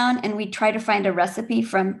finger down, and we'd try to find a recipe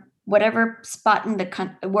from whatever spot in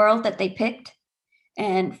the world that they picked,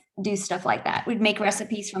 and do stuff like that. We'd make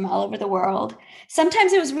recipes from all over the world.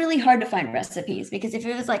 Sometimes it was really hard to find recipes, because if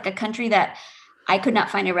it was like a country that I could not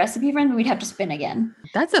find a recipe from, we'd have to spin again.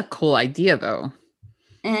 That's a cool idea though.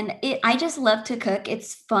 And I just love to cook.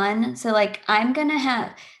 It's fun. So like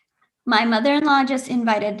my mother-in-law just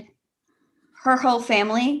invited her whole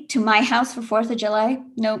family to my house for 4th of July.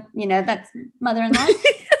 Nope, that's mother-in-law.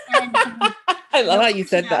 And, I love how you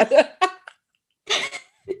said that.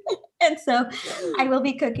 And so I will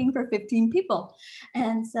be cooking for 15 people.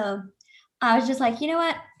 And so I was just like, you know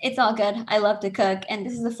what? It's all good. I love to cook. And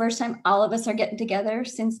this is the first time all of us are getting together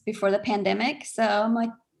since before the pandemic. So I'm like,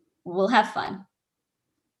 we'll have fun.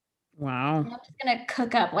 Wow. And I'm just going to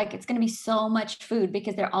cook up. Like, it's going to be so much food,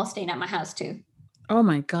 because they're all staying at my house too. Oh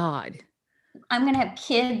my God. I'm going to have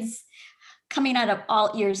kids coming out of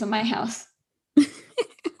all ears of my house.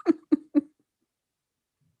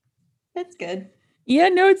 That's good. Yeah,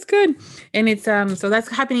 no, it's good. And it's so that's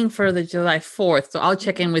happening for the July 4th. So I'll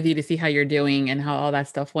check in with you to see how you're doing and how all that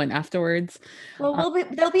stuff went afterwards. Well,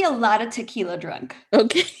 there'll be a lot of tequila drunk.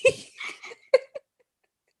 Okay.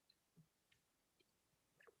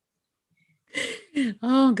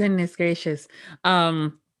 Oh, goodness gracious.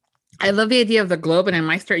 I love the idea of the globe, and I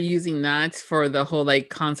might start using that for the whole like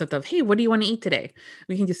concept of, hey, what do you want to eat today?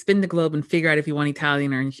 We can just spin the globe and figure out if you want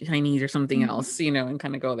Italian or Chinese or something else, and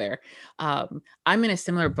kind of go there. I'm in a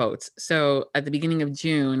similar boat. So at the beginning of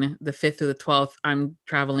June, the 5th through the 12th, I'm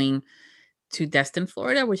traveling to Destin,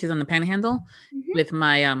 Florida, which is on the Panhandle, with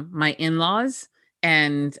my my in-laws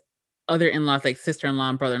and other in-laws, like sister-in-law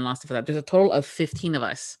and brother-in-law, stuff like that. There's a total of 15 of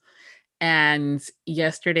us. And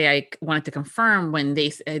yesterday I wanted to confirm when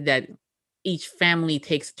they said that each family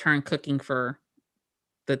takes a turn cooking for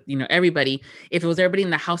the, everybody. If it was everybody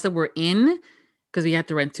in the house that we're in, because we have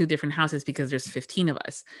to rent 2 different houses because there's 15 of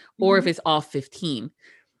us, or if it's all 15.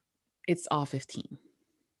 It's all 15.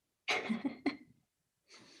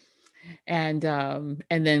 And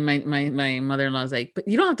then my mother-in-law is like, but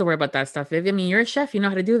you don't have to worry about that stuff, Viv. I mean, you're a chef, you know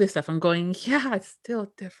how to do this stuff. I'm going, yeah, it's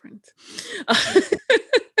still different.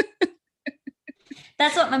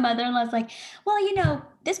 That's what my mother-in-law's like, well,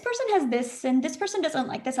 this person has this and this person doesn't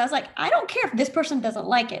like this. I was like, I don't care if this person doesn't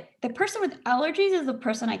like it. The person with allergies is the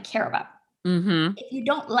person I care about. Mm-hmm. If you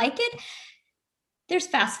don't like it, there's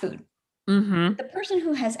fast food. Mm-hmm. The person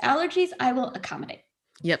who has allergies, I will accommodate.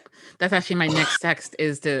 Yep. That's actually my next text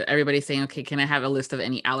is to everybody saying, okay, can I have a list of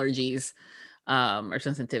any allergies or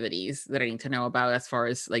sensitivities that I need to know about, as far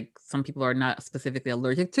as like some people are not specifically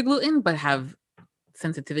allergic to gluten, but have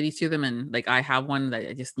sensitivities to them. And like I have one that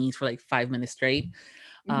I just need for like 5 minutes straight,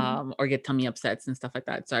 or get tummy upsets and stuff like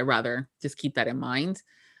that. So I rather just keep that in mind.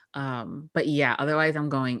 But yeah, otherwise I'm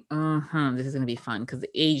going, this is going to be fun, because the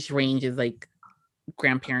age range is like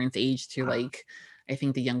grandparents' age to like, I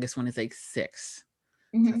think the youngest one is like 6.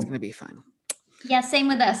 So it's going to be fun. Yeah, same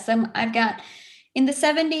with us. I've got in the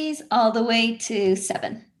 70s all the way to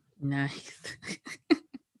 7. Nice.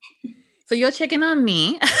 So you'll check in on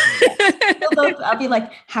me. I'll be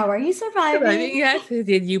like, how are you surviving? Yes.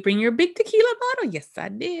 Did you bring your big tequila bottle? Yes, I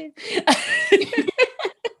did.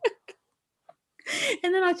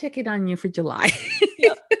 And then I'll check in on you for July.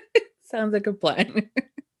 Yep. Sounds like a plan.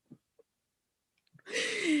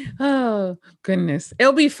 Oh, goodness.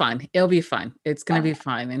 It'll be fun. It's going to be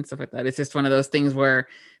fun and stuff like that. It's just one of those things where,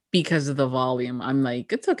 because of the volume, I'm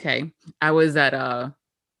like, it's okay. I was at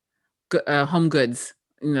Home Goods,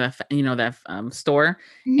 that store.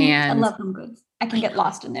 And I love Home Goods. I can get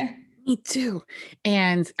lost in there. Me too.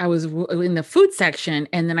 And I was in the food section,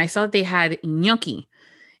 and then I saw that they had gnocchi,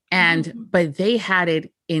 but they had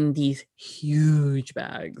it in these huge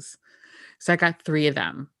bags. So I got 3 of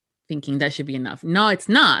them, thinking that should be enough. No, it's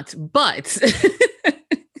not, but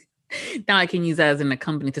now I can use that as an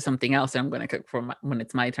accompaniment to something else that I'm going to cook for when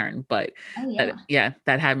it's my turn. But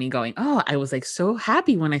that had me going, I was like so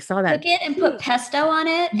happy when I saw that. Cook it and put pesto on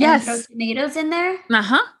it. Yes. And throw tomatoes in there.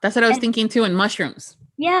 That's what I was thinking too. And mushrooms.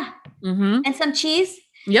 Yeah. And some cheese.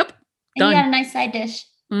 Yep. And you got a nice side dish.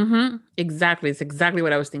 Exactly. It's exactly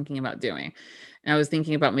what I was thinking about doing. And I was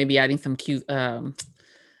thinking about maybe adding some cute,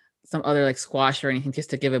 some other like squash or anything, just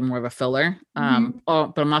to give it more of a filler.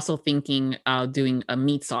 But I'm also thinking doing a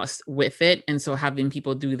meat sauce with it. And so having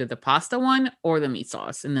people do either the pasta one or the meat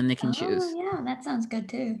sauce, and then they can choose. Oh yeah, that sounds good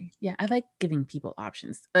too. Yeah, I like giving people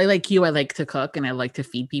options. I like to cook, and I like to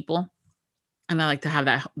feed people. And I like to have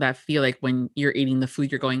that feel like when you're eating the food,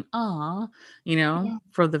 you're going,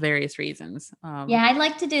 for the various reasons. I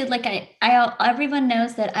like to do like everyone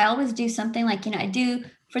knows that I always do something like, I do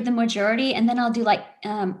for the majority, and then I'll do like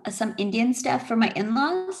some Indian stuff for my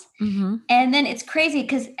in-laws. And then it's crazy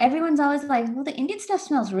because everyone's always like, well, the Indian stuff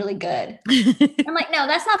smells really good. I'm like, no,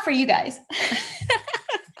 that's not for you guys.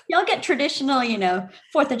 Y'all get traditional,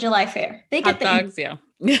 4th of July fare. They get hot dogs, yeah.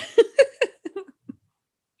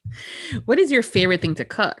 What is your favorite thing to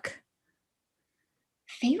cook?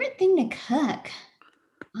 Favorite thing to cook?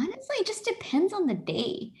 Honestly, it just depends on the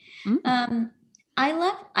day. I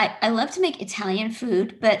love to make Italian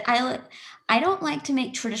food, but I don't like to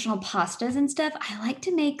make traditional pastas and stuff. I like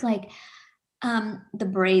to make like the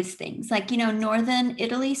braised things, like northern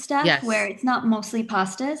Italy stuff, where it's not mostly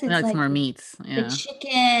pastas. It's like more meats. Yeah. The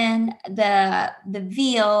chicken, the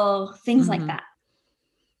veal, things like that.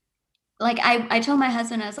 Like I told my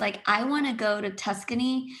husband, I was like, I want to go to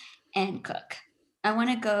Tuscany and cook. I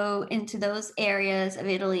want to go into those areas of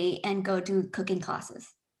Italy and go do cooking classes.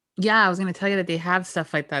 Yeah, I was going to tell you that they have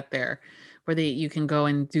stuff like that there, where you can go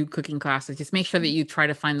and do cooking classes. Just make sure that you try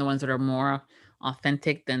to find the ones that are more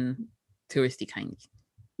authentic than touristy kind.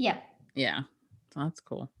 Yeah. So that's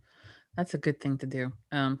cool. That's a good thing to do.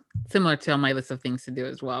 Similar to on my list of things to do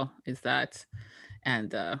as well is that.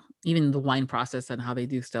 And even the wine process and how they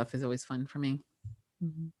do stuff is always fun for me.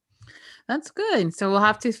 That's good. So we'll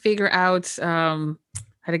have to figure out how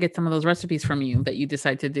to get some of those recipes from you that you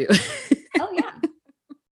decide to do. Oh, yeah.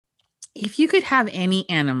 If you could have any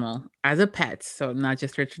animal as a pet, so not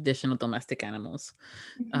just your traditional domestic animals,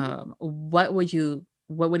 what would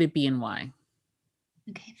it be and why?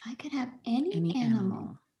 Okay, if I could have any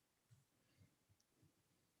animal.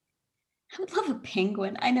 I would love a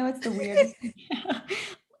penguin. I know it's the weirdest thing.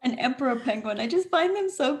 An emperor penguin. I just find them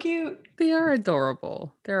so cute. They are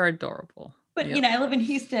adorable. But, I live in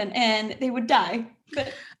Houston and they would die.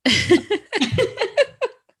 But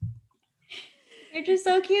they're just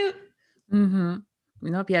so cute.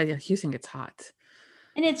 Nope. Yeah, Houston gets hot.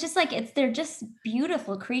 And it's just like, they're just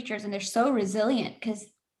beautiful creatures, and they're so resilient because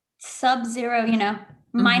sub-zero,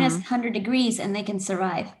 minus 100 degrees, and they can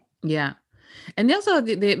survive. Yeah. And they also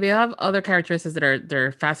they have other characteristics that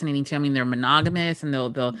they're fascinating too. I mean, they're monogamous, and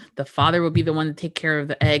the father will be the one to take care of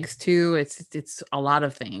the eggs too. It's a lot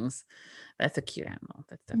of things. That's a cute animal.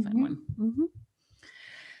 That's definitely one.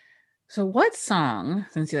 So what song,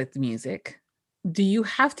 since you like the music, do you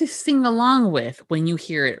have to sing along with when you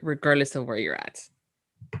hear it, regardless of where you're at?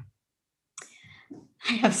 I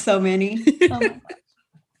have so many. Oh my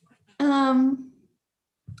gosh.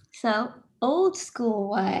 So old school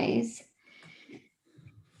wise,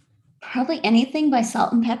 probably anything by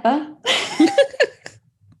Salt and Pepper.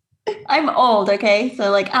 I'm old, okay?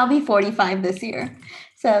 So like I'll be 45 this year.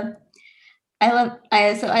 So I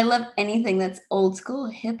love anything that's old school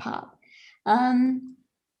hip hop.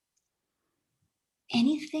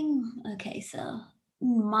 Anything, okay, so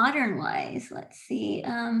modern wise, let's see.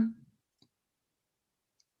 Damn,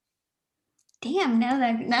 now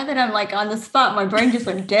that I'm like on the spot, my brain just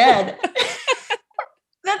went dead.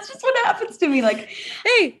 That's just what happens to me. Like,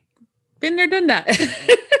 Hey, been there, done that.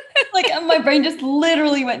 like my brain just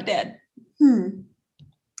literally went dead.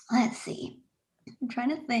 Let's see. I'm trying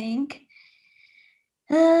to think.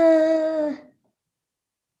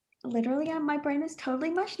 Literally, my brain is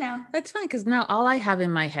totally mush now. That's fine, because now all I have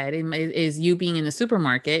in my head is you being in the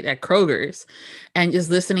supermarket at Kroger's and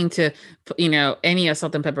just listening to, any of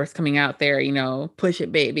Salt and Pepper's coming out there, push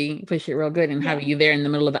it, baby, push it real good, and having you there in the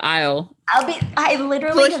middle of the aisle. I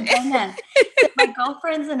literally have done that. So my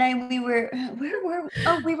girlfriends and I, we were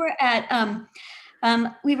at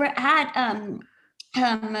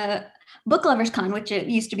Book Lovers Con, which it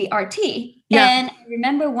used to be RT. Yeah. And I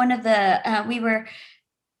remember one of the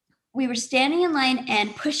we were standing in line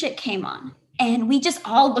and Push It came on, and we just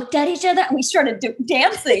all looked at each other and we started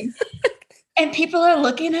dancing. And people are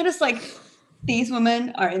looking at us like, these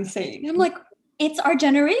women are insane. I'm like, it's our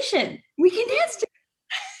generation. We can dance to.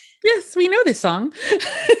 Yes, we know this song.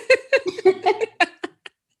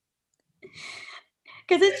 Because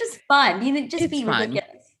it's just fun. Just be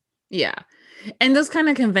ridiculous. Yeah. And those kind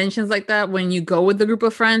of conventions like that, when you go with a group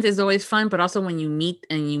of friends, is always fun. But also when you meet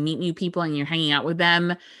new people and you're hanging out with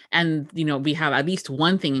them, and we have at least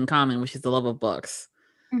one thing in common, which is the love of books.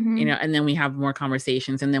 And then we have more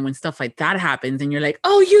conversations. And then when stuff like that happens, and you're like,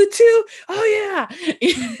 "Oh, you too? Oh yeah."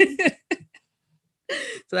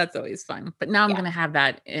 So that's always fun. But now I'm gonna have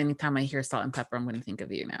that anytime I hear Salt and Pepper, I'm gonna think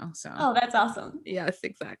of you now. So that's awesome. Yes,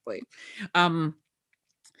 exactly.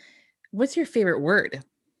 What's your favorite word?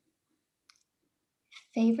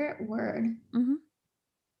 Favorite word? Mm-hmm.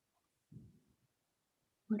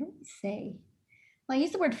 What do we say? Well, I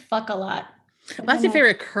use the word fuck a lot. Well, that's your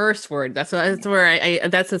favorite curse word. That's where I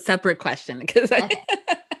that's a separate question. Because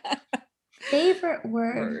favorite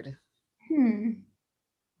word.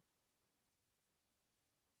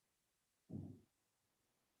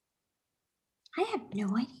 I have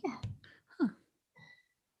no idea. Huh.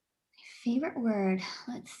 Favorite word.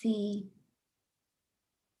 Let's see.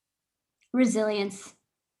 Resilience.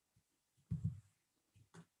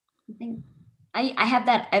 I have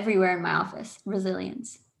that everywhere in my office.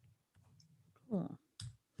 Resilience. Cool.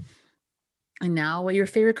 And now what your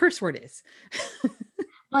favorite curse word is? Well,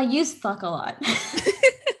 I use fuck a lot. So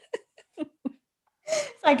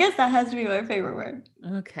I guess that has to be my favorite word.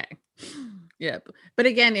 Okay. Yep. But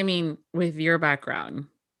again, I mean, with your background,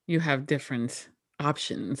 you have different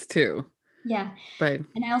options too. Yeah. But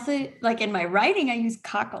and I also, like in my writing, I use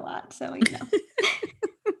cock a lot. So,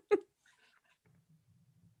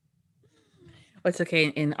 It's okay.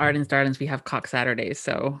 In Art and Stardens, we have Cock Saturdays.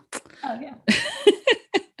 So yeah.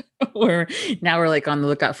 we're like on the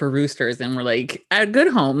lookout for roosters, and we're like at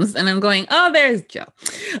Good Homes, and I'm going, oh, there's Joe.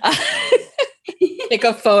 Take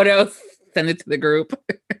a photo, send it to the group.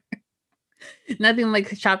 Nothing like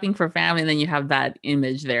shopping for family, and then you have that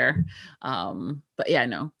image there. But yeah,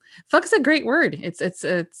 no, fuck's a great word. It's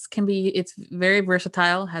very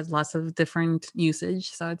versatile, has lots of different usage,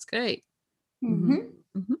 so it's great.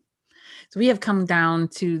 So we have come down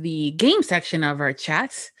to the game section of our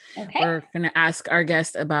chat. Okay. We're going to ask our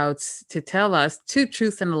guest to tell us 2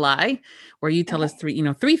 truths and a lie, where you tell us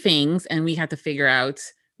three things, and we have to figure out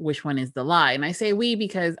which one is the lie. And I say we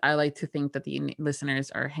because I like to think that the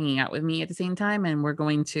listeners are hanging out with me at the same time, and we're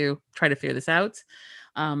going to try to figure this out.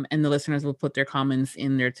 And the listeners will put their comments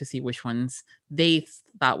in there to see which ones they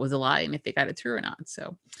thought was a lie and if they got it true or not.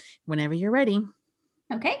 So whenever you're ready.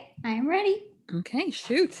 Okay, I am ready. Okay,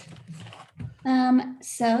 shoot.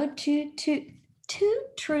 So two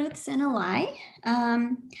truths and a lie.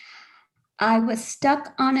 I was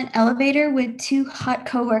stuck on an elevator with 2 hot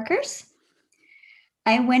coworkers.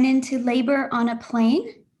 I went into labor on a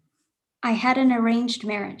plane. I had an arranged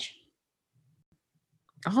marriage.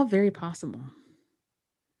 All very possible.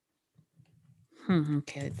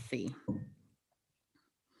 Okay, let's see.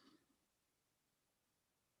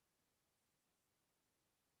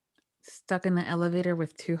 Stuck in the elevator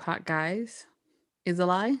with 2 hot guys is a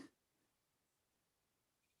lie?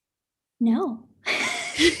 No.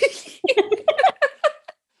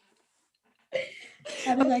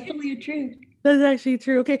 That is actually true. That's actually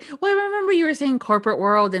true. Okay. Well, I remember you were saying corporate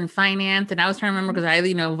world and finance, and I was trying to remember because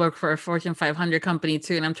I, work for a Fortune 500 company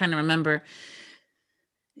too, and I'm trying to remember.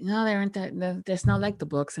 No, they aren't that. That's not like the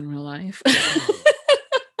books in real life.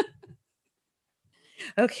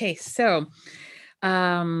 Okay, so,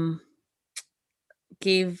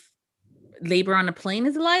 gave labor on a plane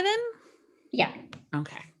is a lie then? Yeah.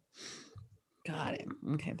 Okay, got it.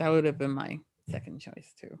 Okay, that would have been my second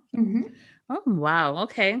choice too. Mm-hmm. Oh wow.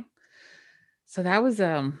 Okay. So that was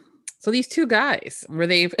so these two guys, were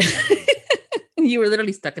they you were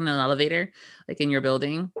literally stuck in an elevator, like in your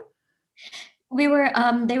building? We were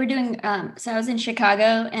they were doing so I was in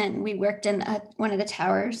Chicago and we worked in one of the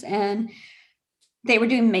towers and they were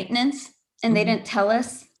doing maintenance and they didn't tell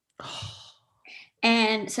us.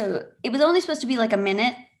 And so it was only supposed to be like a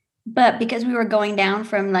minute, but because we were going down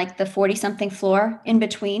from like the 40 something floor in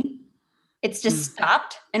between, it's just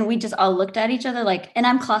stopped and we just all looked at each other like, and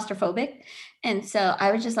I'm claustrophobic. And so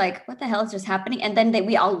I was just like, what the hell is just happening? And then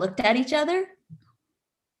we all looked at each other.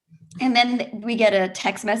 And then we get a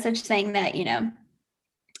text message saying that,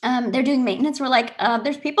 they're doing maintenance. We're like,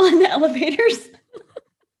 there's people in the elevators.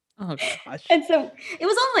 Oh gosh. And so it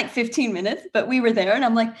was only like 15 minutes, but we were there and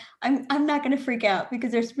I'm like, I'm not going to freak out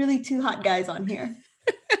because there's really two hot guys on here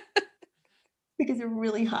because they're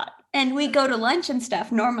really hot. And we go to lunch and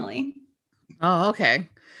stuff normally. Oh, okay.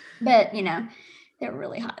 But, they're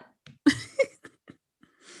really hot.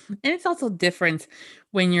 And it's also different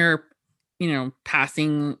when you're,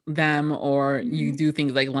 passing them or you do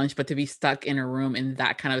things like lunch, but to be stuck in a room in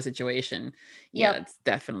that kind of a situation. Yeah, it's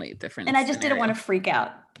definitely different. And I just didn't want to freak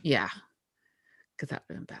out. Yeah. Because that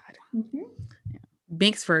would have been bad. Mm-hmm. Yeah.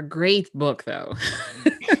 Makes for a great book though.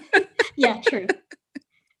 Yeah, true.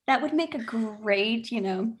 That would make a great,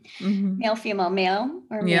 male, female, male,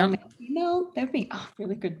 or male, male, female. That would be a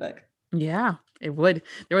really good book. Yeah, it would.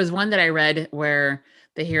 There was one that I read where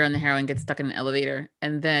the hero and the heroine get stuck in an elevator.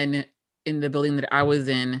 And then in the building that I was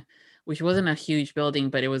in, which wasn't a huge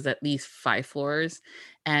building, but it was at least 5 floors.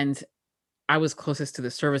 And I was closest to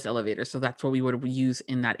the service elevator. So that's what we would use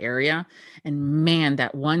in that area. And man,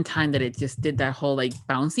 that one time that it just did that whole like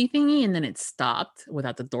bouncy thingy and then it stopped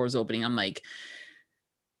without the doors opening. I'm like,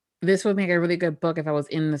 this would make a really good book if I was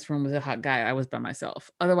in this room with a hot guy. I was by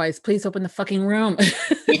myself. Otherwise, please open the fucking room.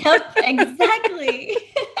 Yep, exactly.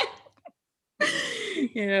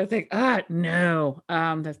 It's like, no,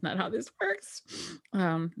 that's not how this works.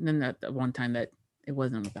 Then that one time that it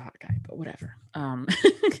wasn't with the hot guy, but whatever.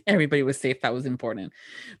 Everybody was safe. That was important.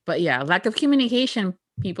 But yeah, lack of communication,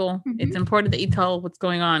 people. It's important that you tell what's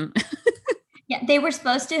going on. Yeah, they were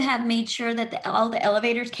supposed to have made sure that all the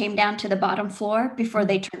elevators came down to the bottom floor before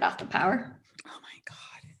they turned off the power. Oh my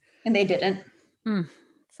God. And they didn't.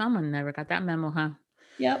 Someone never got that memo, huh?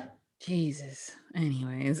 Yep. Jesus.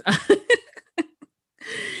 Anyways.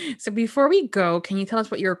 So before we go, can you tell us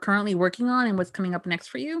what you're currently working on and what's coming up next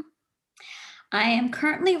for you? I am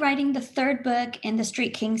currently writing the 3rd book in the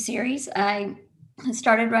Street King series. I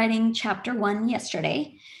started writing chapter 1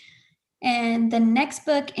 yesterday. And the next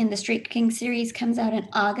book in the Street King series comes out in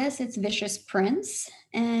August. It's Vicious Prince.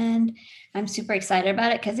 And I'm super excited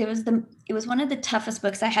about it because it was one of the toughest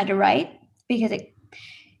books I had to write because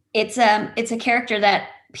it's a character that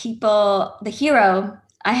the hero,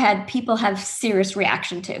 I had people have serious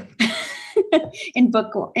reaction to in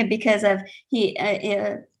book 1 because of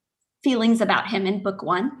feelings about him in book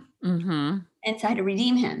 1. And so I had to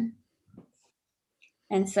redeem him.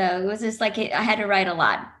 And so it was just like I had to write a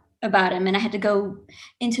lot about him and I had to go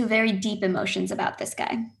into very deep emotions about this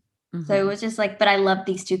guy. So it was just like, but I love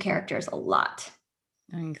these two characters a lot.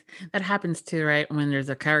 Nice. That happens too, right? When there's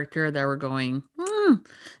a character that we're going,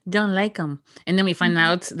 don't like them. And then we find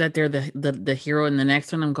out that they're the hero in the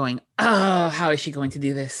next one. I'm going, oh, how is she going to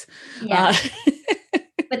do this? Yeah.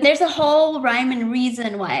 But there's a whole rhyme and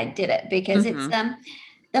reason why I did it because it's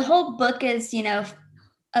the whole book is,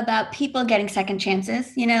 about people getting second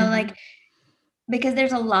chances, like because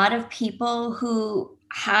there's a lot of people who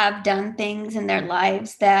have done things in their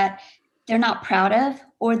lives that they're not proud of,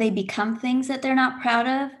 or they become things that they're not proud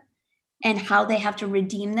of, and how they have to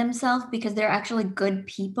redeem themselves because they're actually good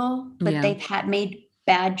people, but they've made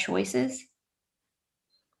bad choices.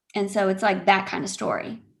 And so it's like that kind of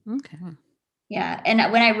story. Okay. Yeah. And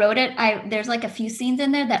when I wrote it, there's like a few scenes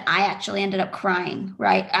in there that I actually ended up crying,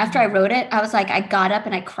 right? After I wrote it, I was like, I got up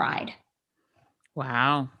and I cried.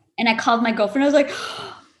 Wow. And I called my girlfriend. I was like,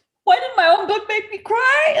 why did my own book make me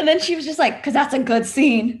cry? And then she was just like, because that's a good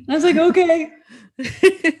scene. And I was like, okay.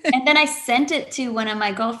 And then I sent it to one of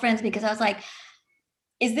my girlfriends because I was like,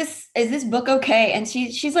 is this book okay? And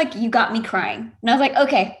she's like, you got me crying. And I was like,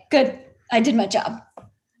 okay, good. I did my job.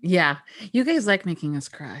 Yeah. You guys like making us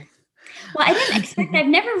cry. Well, I didn't expect, I've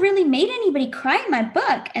never really made anybody cry in my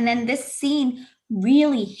book. And then this scene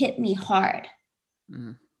really hit me hard.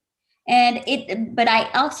 Mm. But I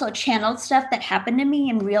also channeled stuff that happened to me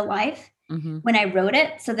in real life when I wrote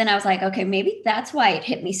it. So then I was like, okay, maybe that's why it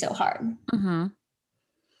hit me so hard. Mm-hmm.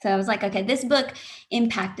 So I was like, okay, this book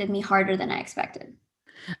impacted me harder than I expected.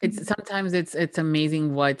 Sometimes it's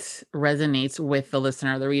amazing what resonates with the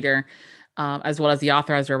listener, the reader, as well as the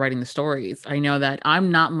author as they're writing the stories. I know that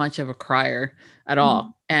I'm not much of a crier at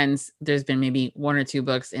all. And there's been maybe 1 or 2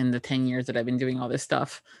 books in the 10 years that I've been doing all this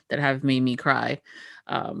stuff that have made me cry.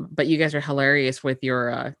 But you guys are hilarious with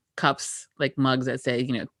your cups, like mugs that say,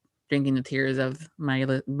 drinking the tears of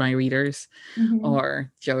my readers, or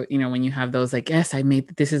Joe, when you have those like, yes,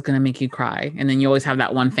 this is going to make you cry. And then you always have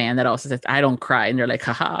that one fan that also says, I don't cry. And they're like,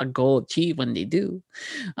 haha, go achieve when they do.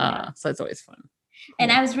 So it's always fun.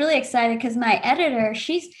 And I was really excited because my editor,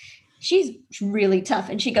 she's really tough.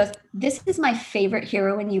 And she goes, this is my favorite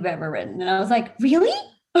heroine you've ever written. And I was like, really?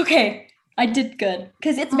 Okay, I did good.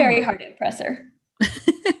 Because it's very hard to impress her.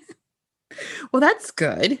 Well, that's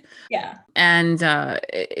good. Yeah. And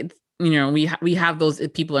it's, we have those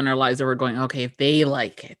people in our lives that we're going, okay, if they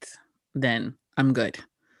like it, then I'm good.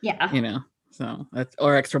 Yeah. So that's,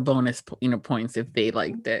 or extra bonus, points if they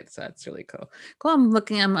liked it. So that's really cool. Cool. I'm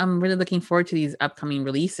really looking forward to these upcoming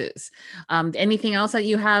releases. Anything else that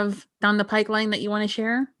you have down the pipeline that you want to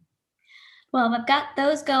share? Well, I've got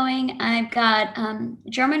those going. I've got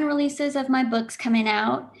German releases of my books coming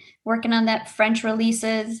out, working on that, French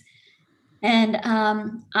releases. And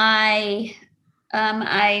I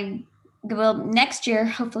will next year,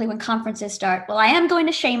 hopefully when conferences start. Well, I am going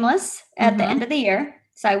to Shameless at the end of the year.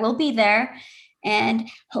 So I will be there. And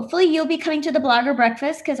hopefully you'll be coming to the Blogger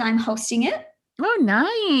Breakfast because I'm hosting it. Oh,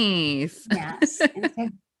 nice. Yes. And so it's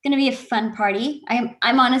going to be a fun party.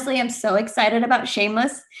 I'm honestly, I'm so excited about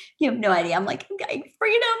Shameless. You have no idea. I'm like,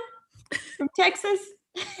 freedom from Texas.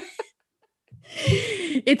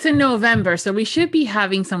 It's in November, so we should be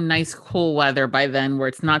having some nice cool weather by then where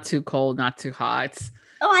it's not too cold, not too hot.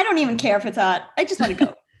 Oh, I don't even care if it's hot. I just want to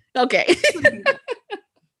go. Okay.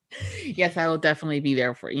 Yes, I will definitely be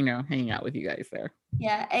there for, hanging out with you guys there.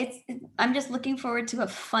 Yeah, I'm just looking forward to a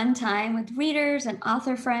fun time with readers and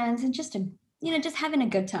author friends and just having a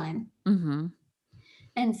good time. And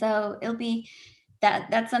so it'll be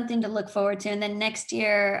that's something to look forward to. And then next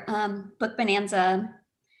year, Book Bonanza,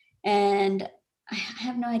 and I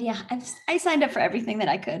have no idea. I signed up for everything that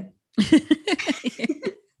I could.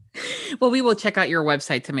 Well, we will check out your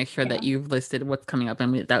website to make sure that you've listed what's coming up,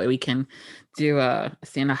 and that way we can do a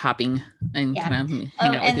Sienna hopping and kind of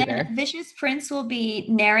hang out with you there. Vicious Prince will be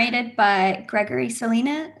narrated by Gregory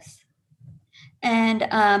Salinas and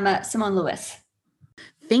Simone Lewis.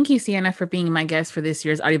 Thank you, Sienna, for being my guest for this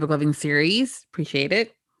year's Audiobook Lovin series. Appreciate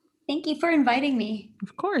it. Thank you for inviting me.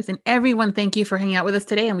 Of course. And everyone, thank you for hanging out with us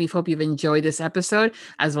today. And we hope you've enjoyed this episode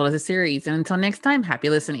as well as the series. And until next time, happy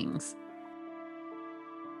listenings.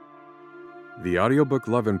 The Audiobook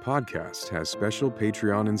Lovin podcast has special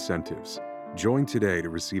Patreon incentives. Join today to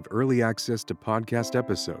receive early access to podcast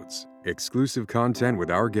episodes, exclusive content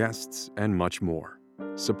with our guests, and much more.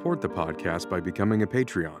 Support the podcast by becoming a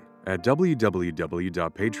Patreon at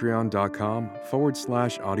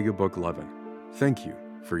www.patreon.com/audiobooklovin. Thank you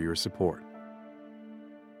for your support.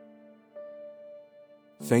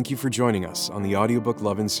 Thank you for joining us on the Audiobook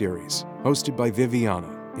Lovin series, hosted by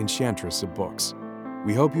Viviana, Enchantress of Books.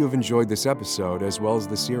 We hope you have enjoyed this episode as well as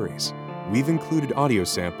the series. We've included audio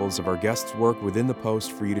samples of our guests' work within the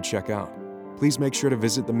post for you to check out. Please make sure to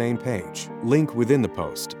visit the main page, link within the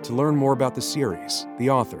post, to learn more about the series, the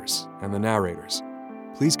authors, and the narrators.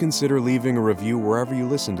 Please consider leaving a review wherever you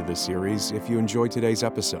listen to this series if you enjoyed today's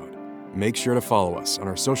episode. Make sure to follow us on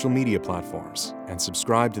our social media platforms and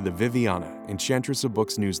subscribe to the Viviana, Enchantress of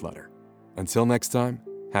Books newsletter. Until next time,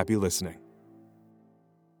 happy listening.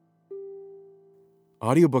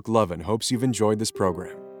 Audiobook Lovin hopes you've enjoyed this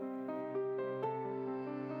program.